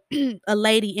also a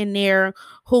lady in there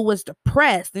who was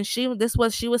depressed, and she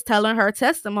was telling her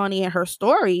testimony and her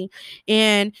story,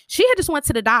 and she had just went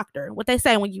to the doctor. What they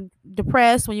say, when you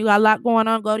depressed, when you got a lot going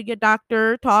on, go to your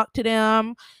doctor, talk to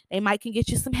them. They might can get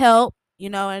you some help,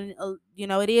 and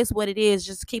it is what it is,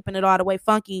 just keeping it all the way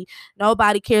funky.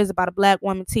 Nobody cares about a black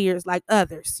woman tears like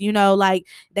others, like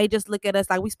they just look at us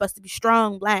like we supposed to be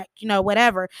strong black,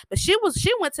 whatever. But she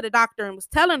went to the doctor and was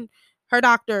telling her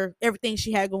doctor everything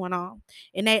she had going on.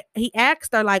 And he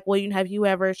asked her, like, well, have you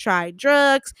ever tried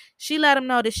drugs? She let him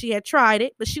know that she had tried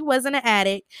it, but she wasn't an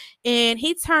addict. And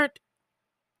he turned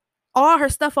all her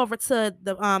stuff over to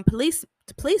the police,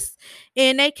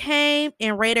 and they came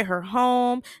and raided her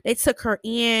home. They took her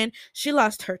in. She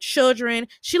lost her children.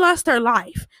 She lost her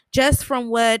life just from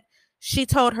what she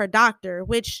told her doctor,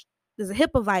 which is a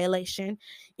HIPAA violation.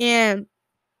 And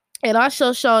it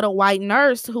also showed a white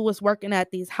nurse who was working at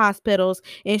these hospitals,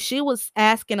 and she was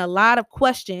asking a lot of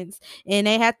questions, and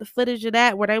they had the footage of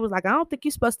that where they was like, I don't think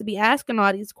you're supposed to be asking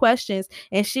all these questions.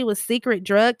 And she was secret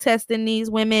drug testing these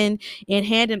women and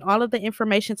handing all of the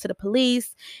information to the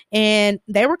police, and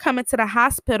they were coming to the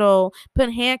hospital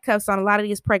putting handcuffs on a lot of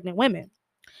these pregnant women.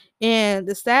 And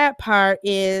the sad part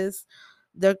is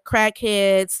the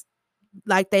crackheads,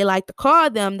 like they like to call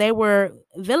them, they were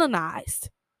villainized.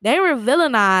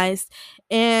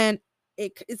 And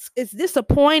it's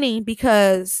disappointing,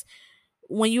 because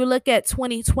when you look at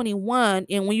 2021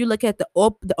 and when you look at the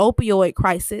opioid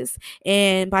crisis,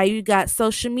 and by you got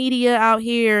social media out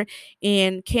here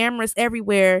and cameras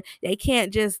everywhere,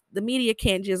 the media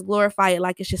can't just glorify it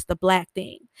like it's just a black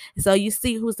thing. So you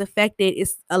see who's affected.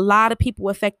 It's a lot of people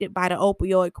affected by the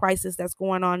opioid crisis that's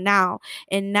going on now.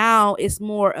 And now it's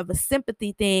more of a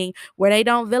sympathy thing where they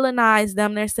don't villainize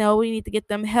them. They're saying, oh, we need to get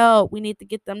them help. We need to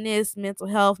get them this, mental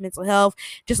health,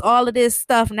 just all of this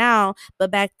stuff now. But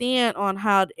back then, on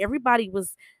how everybody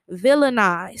was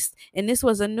villainized, and this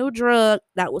was a new drug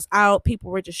that was out, people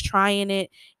were just trying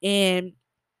it, and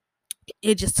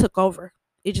it just took over.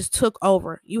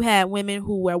 You had women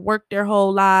who had worked their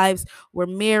whole lives, were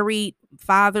married,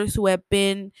 fathers who had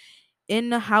been in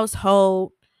the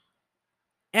household,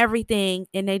 everything,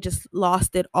 and they just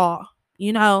lost it all.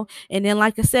 And then,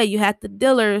 like I said, you had the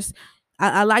dealers.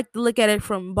 I like to look at it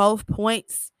from both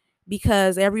points,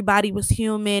 because everybody was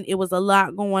human. It was a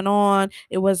lot going on.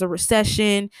 It was a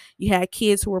recession. You had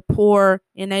kids who were poor,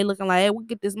 and they looking like, hey, we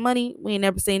get this money. We ain't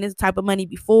never seen this type of money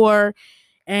before.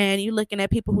 And you looking at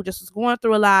people who just was going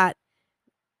through a lot,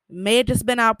 may have just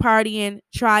been out partying,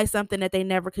 try something that they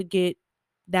never could get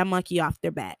that monkey off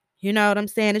their back. You know what I'm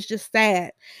saying? It's just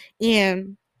sad.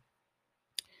 And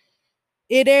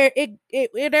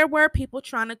there were people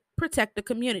trying to protect the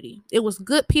community. It was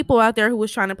good people out there who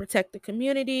was trying to protect the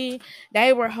community.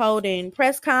 They were holding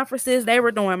press conferences. They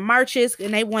were doing marches,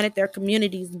 and they wanted their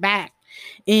communities back.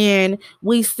 And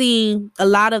we see a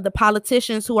lot of the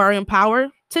politicians who are in power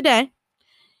today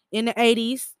in the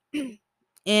 80s,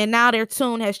 and now their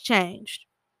tune has changed.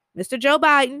 Mr. Joe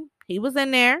Biden, He was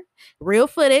in there, real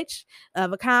footage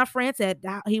of a conference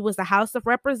he was the House of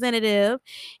Representative.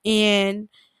 And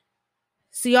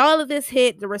see, all of this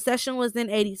hit. The recession was in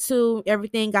 82.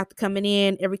 Everything got to coming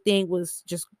in. Everything was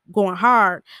just going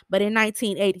hard. But in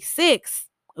 1986,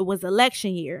 it was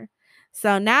election year.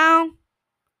 So now,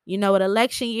 you know, at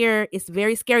election year, it's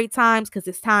very scary times because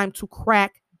it's time to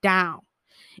crack down.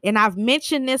 And I've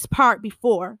mentioned this part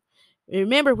before.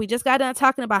 Remember, we just got done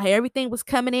talking about how everything was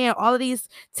coming in. All of these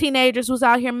teenagers was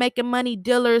out here making money,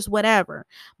 dealers, whatever.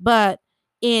 But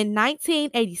in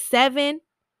 1987,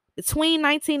 between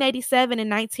 1987 and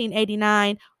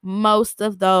 1989, most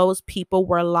of those people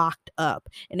were locked up,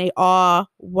 and they all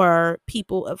were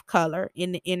people of color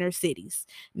in the inner cities.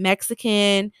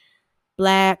 Mexican,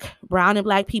 black, brown and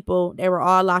black people, they were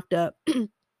all locked up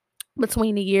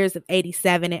between the years of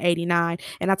 87 and 89.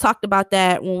 And I talked about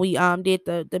that when we did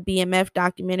the BMF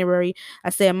documentary. I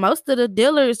said most of the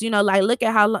dealers, you know, like look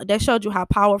at how they showed you how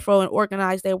powerful and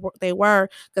organized they were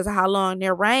because of how long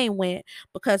their reign went.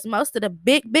 Because most of the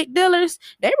big dealers,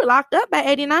 they were locked up by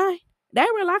 89. They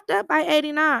were locked up by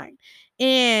 89.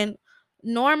 And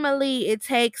normally it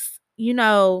takes, you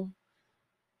know,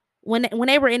 when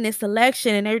they were in this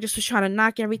election and they were just trying to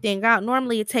knock everything out,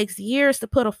 normally it takes years to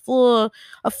put a full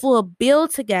bill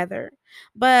together.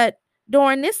 But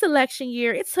during this election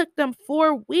year, it took them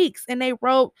 4 weeks, and they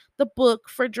wrote the book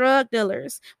for drug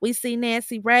dealers. We see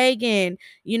Nancy Reagan,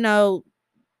 you know,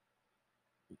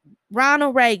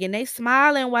 Ronald Reagan, they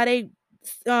smiling while they,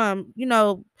 you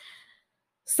know,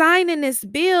 signing this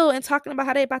bill and talking about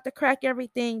how they about to crack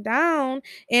everything down,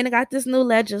 and it got this new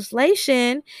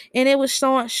legislation, and it was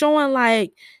showing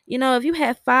like, you know, if you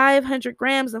had 500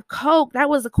 grams of coke, that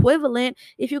was equivalent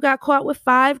if you got caught with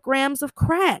 5 grams of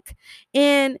crack.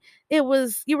 And it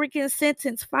was, you were getting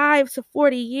sentenced 5 to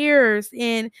 40 years.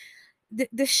 And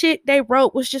the shit they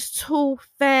wrote was just too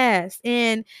fast.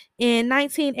 And in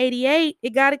 1988, it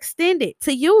got extended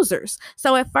to users.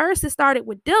 So at first it started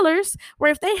with dealers,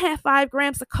 where if they had 5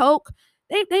 grams of coke,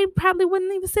 they probably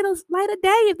wouldn't even see the light of day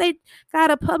if they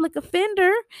got a public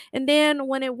offender. And then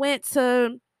when it went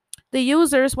to the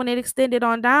users, when it extended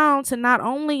on down to not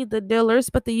only the dealers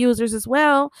but the users as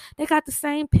well, they got the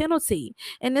same penalty.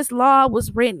 And this law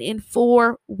was written in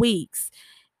 4 weeks.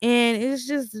 And it's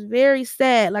just very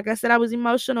sad. Like I said, I was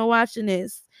emotional watching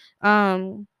this.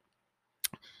 You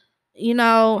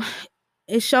know,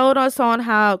 it showed us on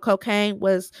how cocaine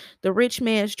was the rich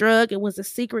man's drug. It was a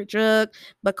secret drug,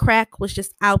 but crack was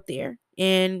just out there,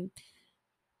 and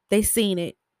they seen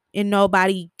it, and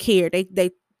nobody cared.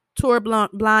 They tore a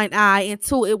blind eye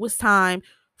until it was time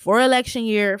for election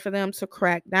year for them to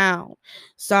crack down.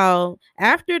 So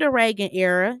after the Reagan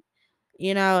era,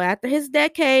 you know, after his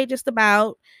decade, just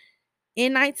about,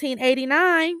 in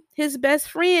 1989, his best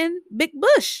friend, Big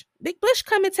Bush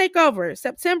come and take over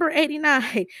September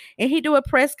 89. And he do a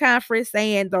press conference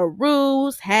saying the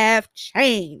rules have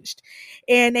changed.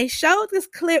 And they showed this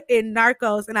clip in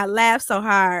Narcos, and I laughed so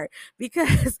hard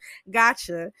because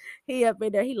Gotcha, he up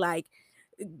in there, he like,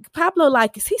 Pablo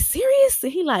like, is he serious?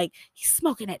 And he like, he's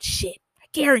smoking that shit. I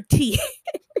guarantee.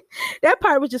 That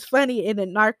part was just funny in the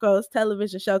Narcos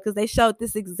television show because they showed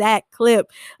this exact clip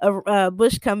of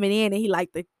Bush coming in, and he like,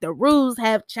 the rules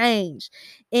have changed.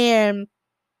 And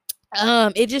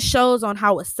it just shows on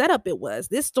how a setup it was.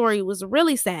 This story was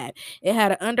really sad. It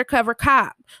had an undercover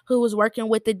cop who was working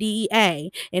with the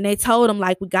DEA, and they told him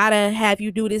like, we gotta have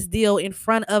you do this deal in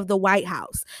front of the White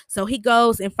House. So he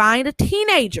goes and find a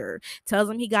teenager, tells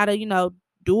him he gotta, you know,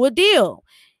 do a deal.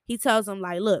 He tells him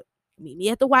like, look, meet me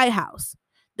at the White House.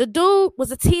 The dude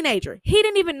was a teenager. He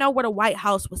didn't even know where the White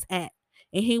House was at.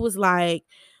 And he was like,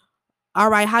 all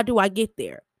right, how do I get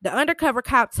there? The undercover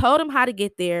cop told him how to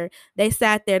get there. They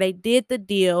sat there. They did the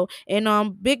deal. And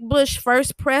on Big Bush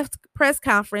first press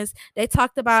conference, they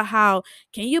talked about how,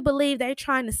 can you believe they're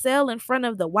trying to sell in front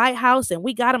of the White House and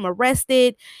we got him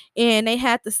arrested? And they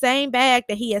had the same bag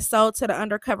that he had sold to the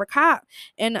undercover cop.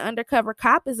 And the undercover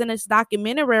cop is in this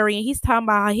documentary, and he's talking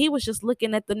about how he was just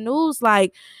looking at the news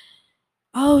like,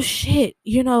 oh shit,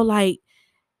 you know, like,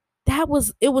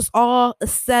 it was all a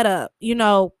setup, you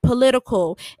know,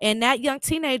 political. And that young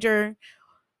teenager,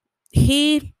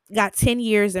 he got 10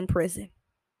 years in prison.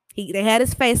 They had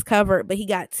his face covered, but he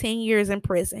got 10 years in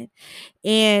prison.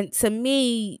 And to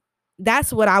me,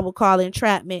 that's what I would call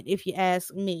entrapment, if you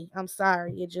ask me. I'm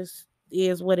sorry, it just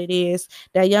is what it is.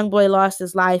 That young boy lost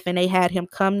his life, and they had him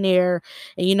come there,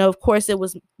 and, you know, of course it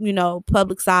was, you know,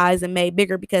 publicized and made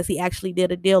bigger because he actually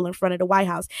did a deal in front of the White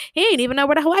House. He didn't even know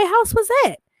where the White House was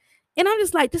at. And I'm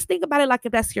just like, just think about it like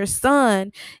if that's your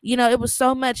son. You know, it was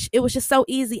just so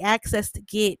easy access to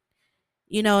get,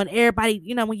 and everybody,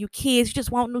 when you kids, you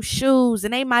just want new shoes,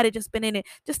 and they might have just been in it,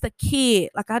 just a kid,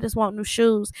 like, I just want new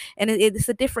shoes. And it's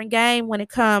a different game when it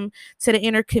comes to the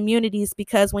inner communities,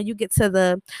 because when you get to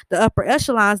the upper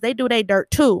echelons, they do their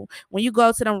dirt too. When you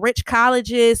go to them rich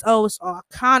colleges, oh, it's all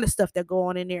kind of stuff that go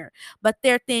on in there. But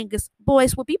their thing is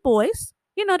boys will be boys.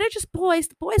 They're just boys.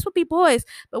 The boys will be boys.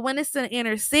 But when it's in the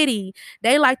inner city,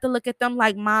 they like to look at them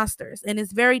like monsters. And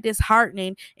it's very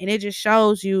disheartening. And it just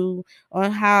shows you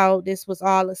on how this was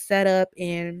all a setup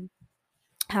and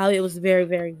how it was very,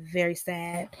 very, very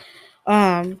sad.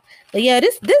 But yeah,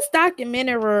 this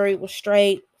documentary was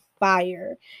straight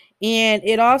fire. And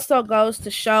it also goes to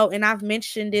show, and I've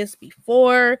mentioned this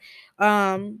before,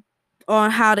 on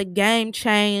how the game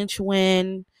changed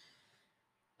when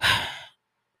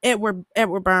Edward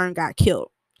Byrne got killed.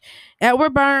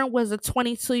 Edward Byrne was a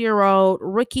 22-year-old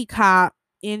rookie cop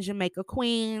in Jamaica,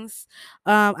 Queens.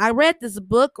 I read this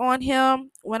book on him.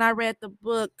 When I read the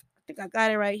book, I think I got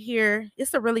it right here.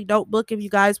 It's a really dope book if you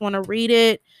guys want to read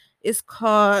it. It's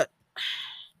called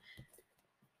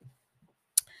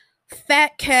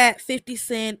Fat Cat, 50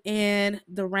 Cent, and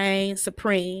The Reign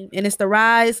Supreme. And it's the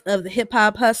rise of the hip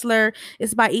hop hustler.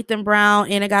 It's by Ethan Brown,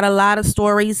 and it got a lot of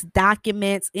stories,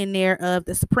 documents in there of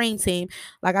the Supreme team.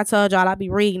 Like I told y'all, I be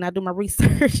reading, I do my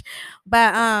research.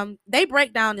 But they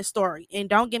break down the story. And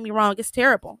don't get me wrong, it's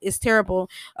terrible. It's terrible.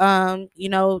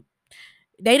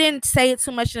 They didn't say it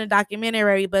too much in the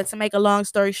documentary, but to make a long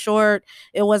story short,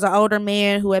 it was an older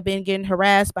man who had been getting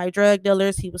harassed by drug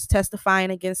dealers. He was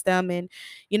testifying against them, and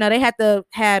they had a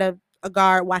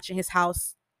guard watching his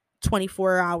house,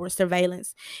 24-hour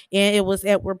surveillance, and it was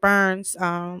Edward Burns'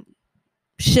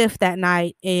 shift that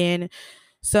night, and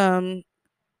some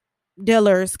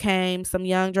some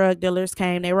young drug dealers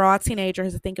came. They were all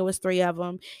teenagers. I think it was 3 of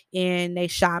them, and they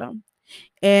shot him.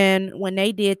 And when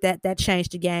they did that, that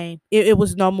changed the game. It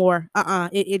was no more.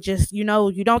 It just, you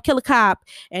don't kill a cop.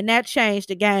 And that changed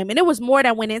the game. And it was more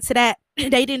that went into that.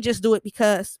 They didn't just do it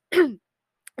because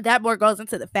that more goes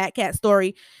into the Fat Cat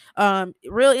story.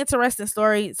 Real interesting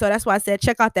story. So that's why I said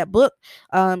check out that book,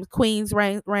 Queen's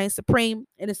Reign Supreme.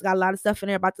 And it's got a lot of stuff in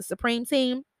there about the Supreme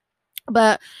team.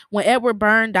 But when Edward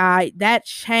Byrne died, that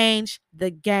changed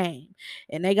the game.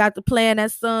 And they got to playing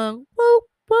that song, whoop,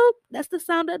 whoop, that's the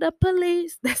sound of the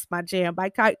police. That's my jam by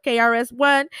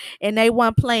KRS-One. And they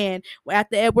weren't playing.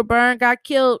 After Edward Byrne got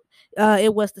killed,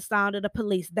 it was the sound of the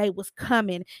police. They was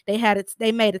coming. They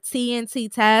made a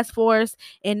TNT task force,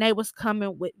 and they was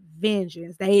coming with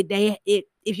vengeance. Even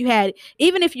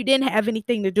if you didn't have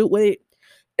anything to do with it,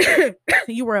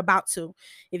 you were about to.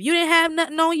 If you didn't have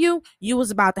nothing on you, you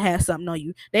was about to have something on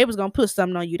you. They was gonna put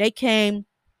something on you. They came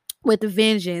with the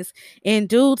vengeance, and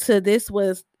due to this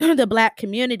was the Black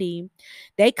community,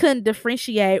 they couldn't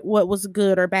differentiate what was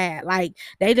good or bad. Like,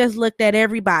 they just looked at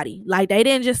everybody. Like, they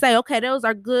didn't just say, okay, those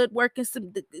are good working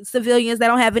civilians that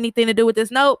don't have anything to do with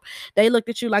this. Nope, they looked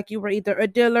at you like you were either a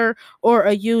dealer or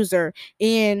a user,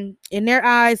 and in their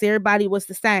eyes everybody was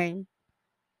the same.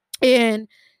 And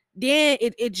then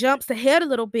it jumps ahead a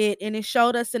little bit, and it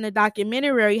showed us in the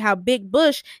documentary how Big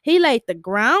Bush, he laid the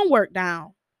groundwork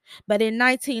down. But in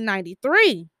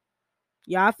 1993,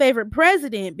 y'all favorite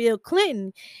president, Bill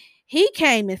Clinton, he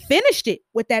came and finished it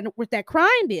with that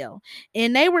crime bill.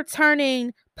 And they were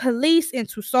turning police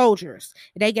into soldiers.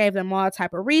 They gave them all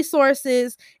type of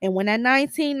resources. And when that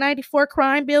 1994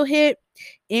 crime bill hit,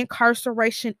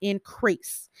 incarceration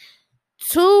increased.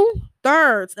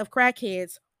 2/3 of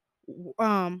crackheads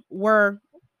were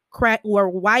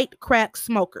white crack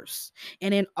smokers,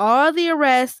 and in all the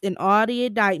arrests and all the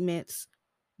indictments,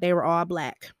 they were all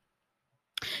Black.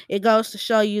 It goes to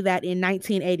show you that in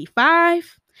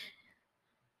 1985,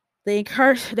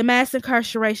 the mass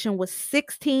incarceration was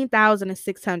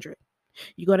 16,600.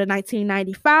 You go to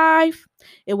 1995,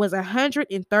 it was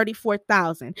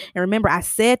 134,000. And remember, I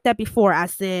said that before. I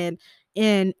said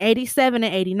in 87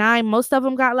 and 89, most of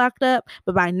them got locked up.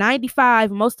 But by 95,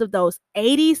 most of those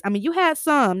 80s, I mean, you had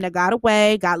some that got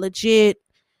away, got legit,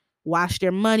 washed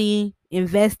their money,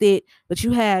 invested. But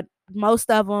you had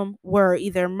most of them were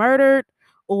either murdered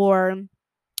or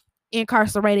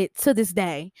incarcerated to this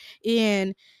day.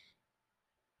 And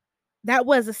that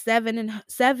was a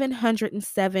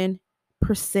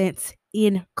 707%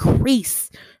 increase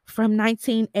from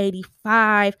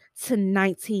 1985 to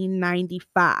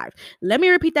 1995. Let me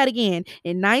repeat that again.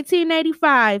 In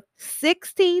 1985,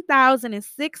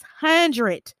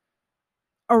 16,600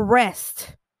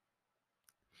 arrests.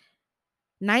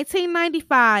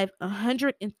 1995,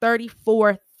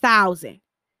 134,000.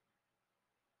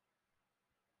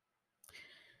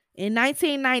 In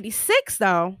 1996,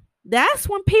 though, that's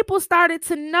when people started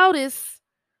to notice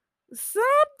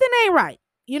something ain't right.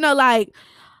 Like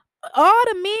all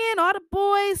the men, all the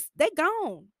boys, they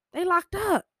gone. They locked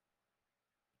up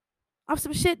of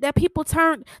some shit that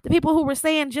the people who were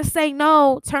saying just say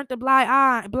no, turned the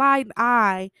blind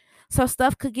eye, so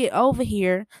stuff could get over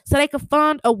here, so they could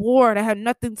fund a war that had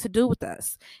nothing to do with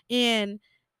us. And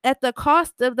at the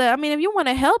cost of I mean, if you want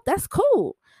to help, that's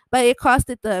cool. But it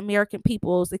costed the American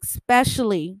peoples,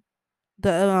 especially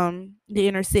the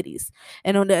inner cities,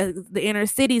 and on the inner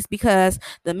cities, because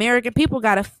the American people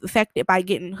got affected by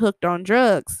getting hooked on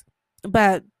drugs,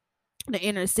 but the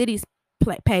inner cities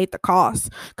paid the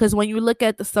cost. Because when you look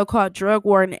at the so-called drug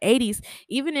war in the 80s,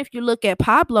 even if you look at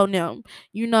Pablo and them,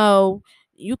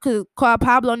 you could call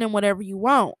Pablo and them whatever you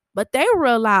want, but they were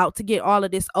allowed to get all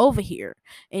of this over here.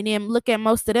 And then look at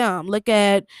most of them. Look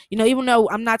at, even though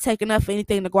I'm not taking up for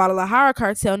anything the Guadalajara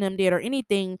cartel and them did or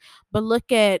anything, but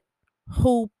look at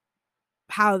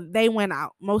how they went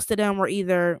out. Most of them were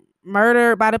either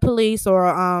murdered by the police or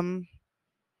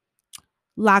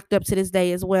locked up to this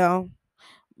day as well.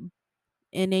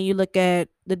 And then you look at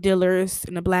the dealers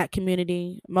in the black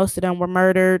community, most of them were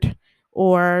murdered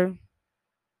or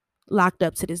locked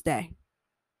up to this day.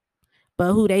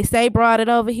 But who they say brought it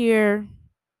over here,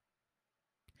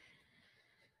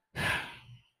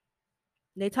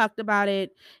 they talked about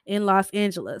it in Los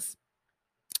Angeles,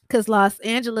 because Los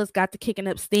Angeles got to kicking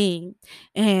up steam.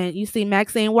 And you see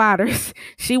Maxine Waters,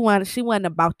 she wasn't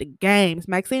about the games.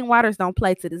 Maxine Waters don't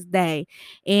play to this day.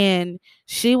 And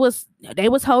they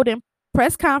was holding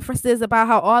press conferences about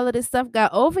how all of this stuff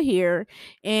got over here.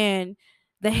 And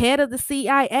the head of the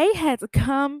CIA had to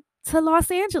come to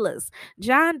Los Angeles,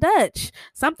 John Dutch,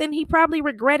 something he probably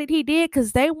regretted he did,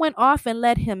 because they went off and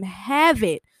let him have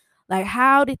it. Like,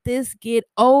 how did this get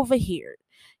over here?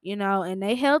 And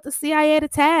they held the CIA to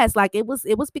task. Like, it was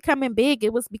becoming big,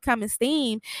 it was becoming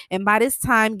steam. And by this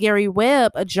time, Gary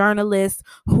Webb, a journalist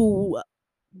who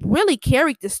really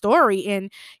carried the story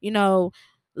and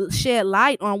shed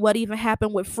light on what even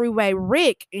happened with Freeway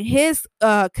Rick and his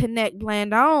connect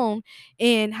Blandon,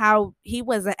 and how he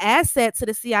was an asset to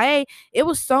the CIA. It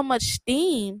was so much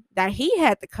steam that he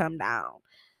had to come down.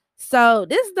 So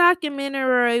this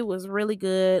documentary was really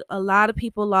good. A lot of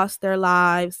people lost their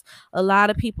lives. A lot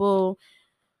of people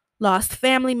lost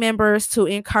family members to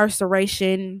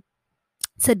incarceration,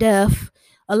 to death.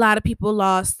 A lot of people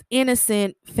lost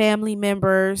innocent family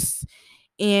members.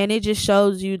 And it just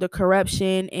shows you the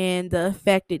corruption and the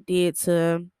effect it did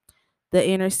to the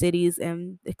inner cities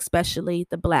and especially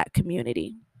the black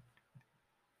community.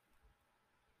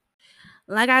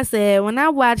 Like I said, when I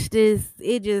watched this,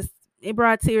 it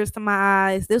brought tears to my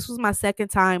eyes. This was my second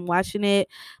time watching it,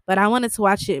 but I wanted to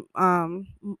watch it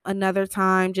another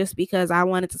time just because I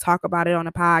wanted to talk about it on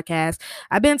a podcast.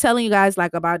 I've been telling you guys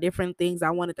like about different things I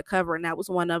wanted to cover, and that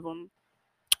was one of them.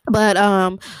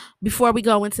 But before we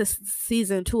go into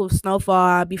season 2 of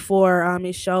Snowfall, before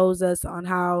it shows us on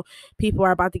how people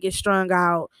are about to get strung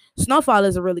out, Snowfall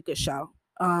is a really good show.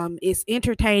 It's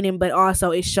entertaining, but also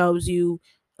it shows you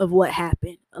of what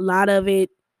happened. A lot of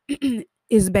it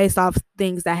is based off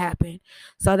things that happened.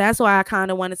 So that's why I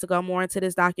kind of wanted to go more into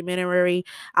this documentary.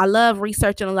 I love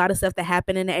researching a lot of stuff that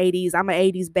happened in the 80s. I'm an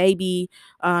 80s baby.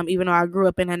 Even though I grew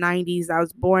up in the 90s, I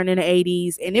was born in the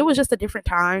 80s, and it was just a different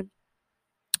time.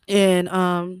 And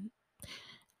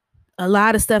a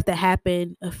lot of stuff that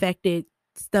happened affected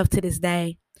stuff to this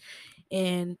day.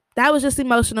 And that was just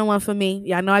emotional one for me.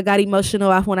 Y'all know I got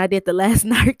emotional off when I did the last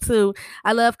night too.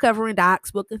 I love covering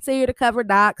docs. We'll continue to cover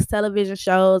docs, television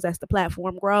shows as the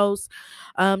platform grows.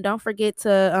 Don't forget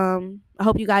to I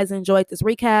hope you guys enjoyed this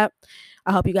recap.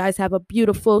 I hope you guys have a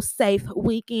beautiful, safe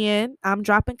weekend. I'm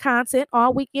dropping content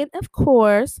all weekend, of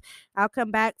course. I'll come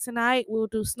back tonight. We'll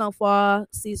do Snowfall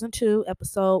season 2,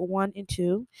 episode 1 and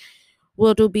 2.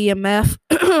 We'll do BMF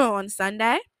on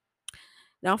Sunday.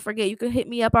 Don't forget, you can hit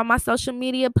me up on my social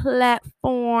media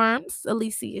platforms,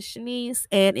 Alicia Shanice.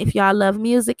 And if y'all love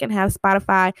music and have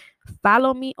Spotify,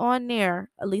 follow me on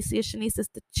there. Alicia Shanice is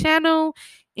the channel,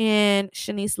 and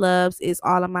Shanice Loves is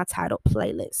all of my title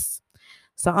playlists.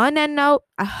 So on that note,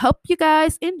 I hope you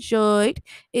guys enjoyed.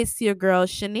 It's your girl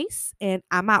Shanice, and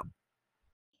I'm out.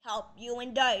 Hope you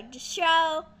enjoyed the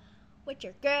show with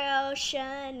your girl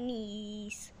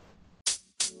Shanice.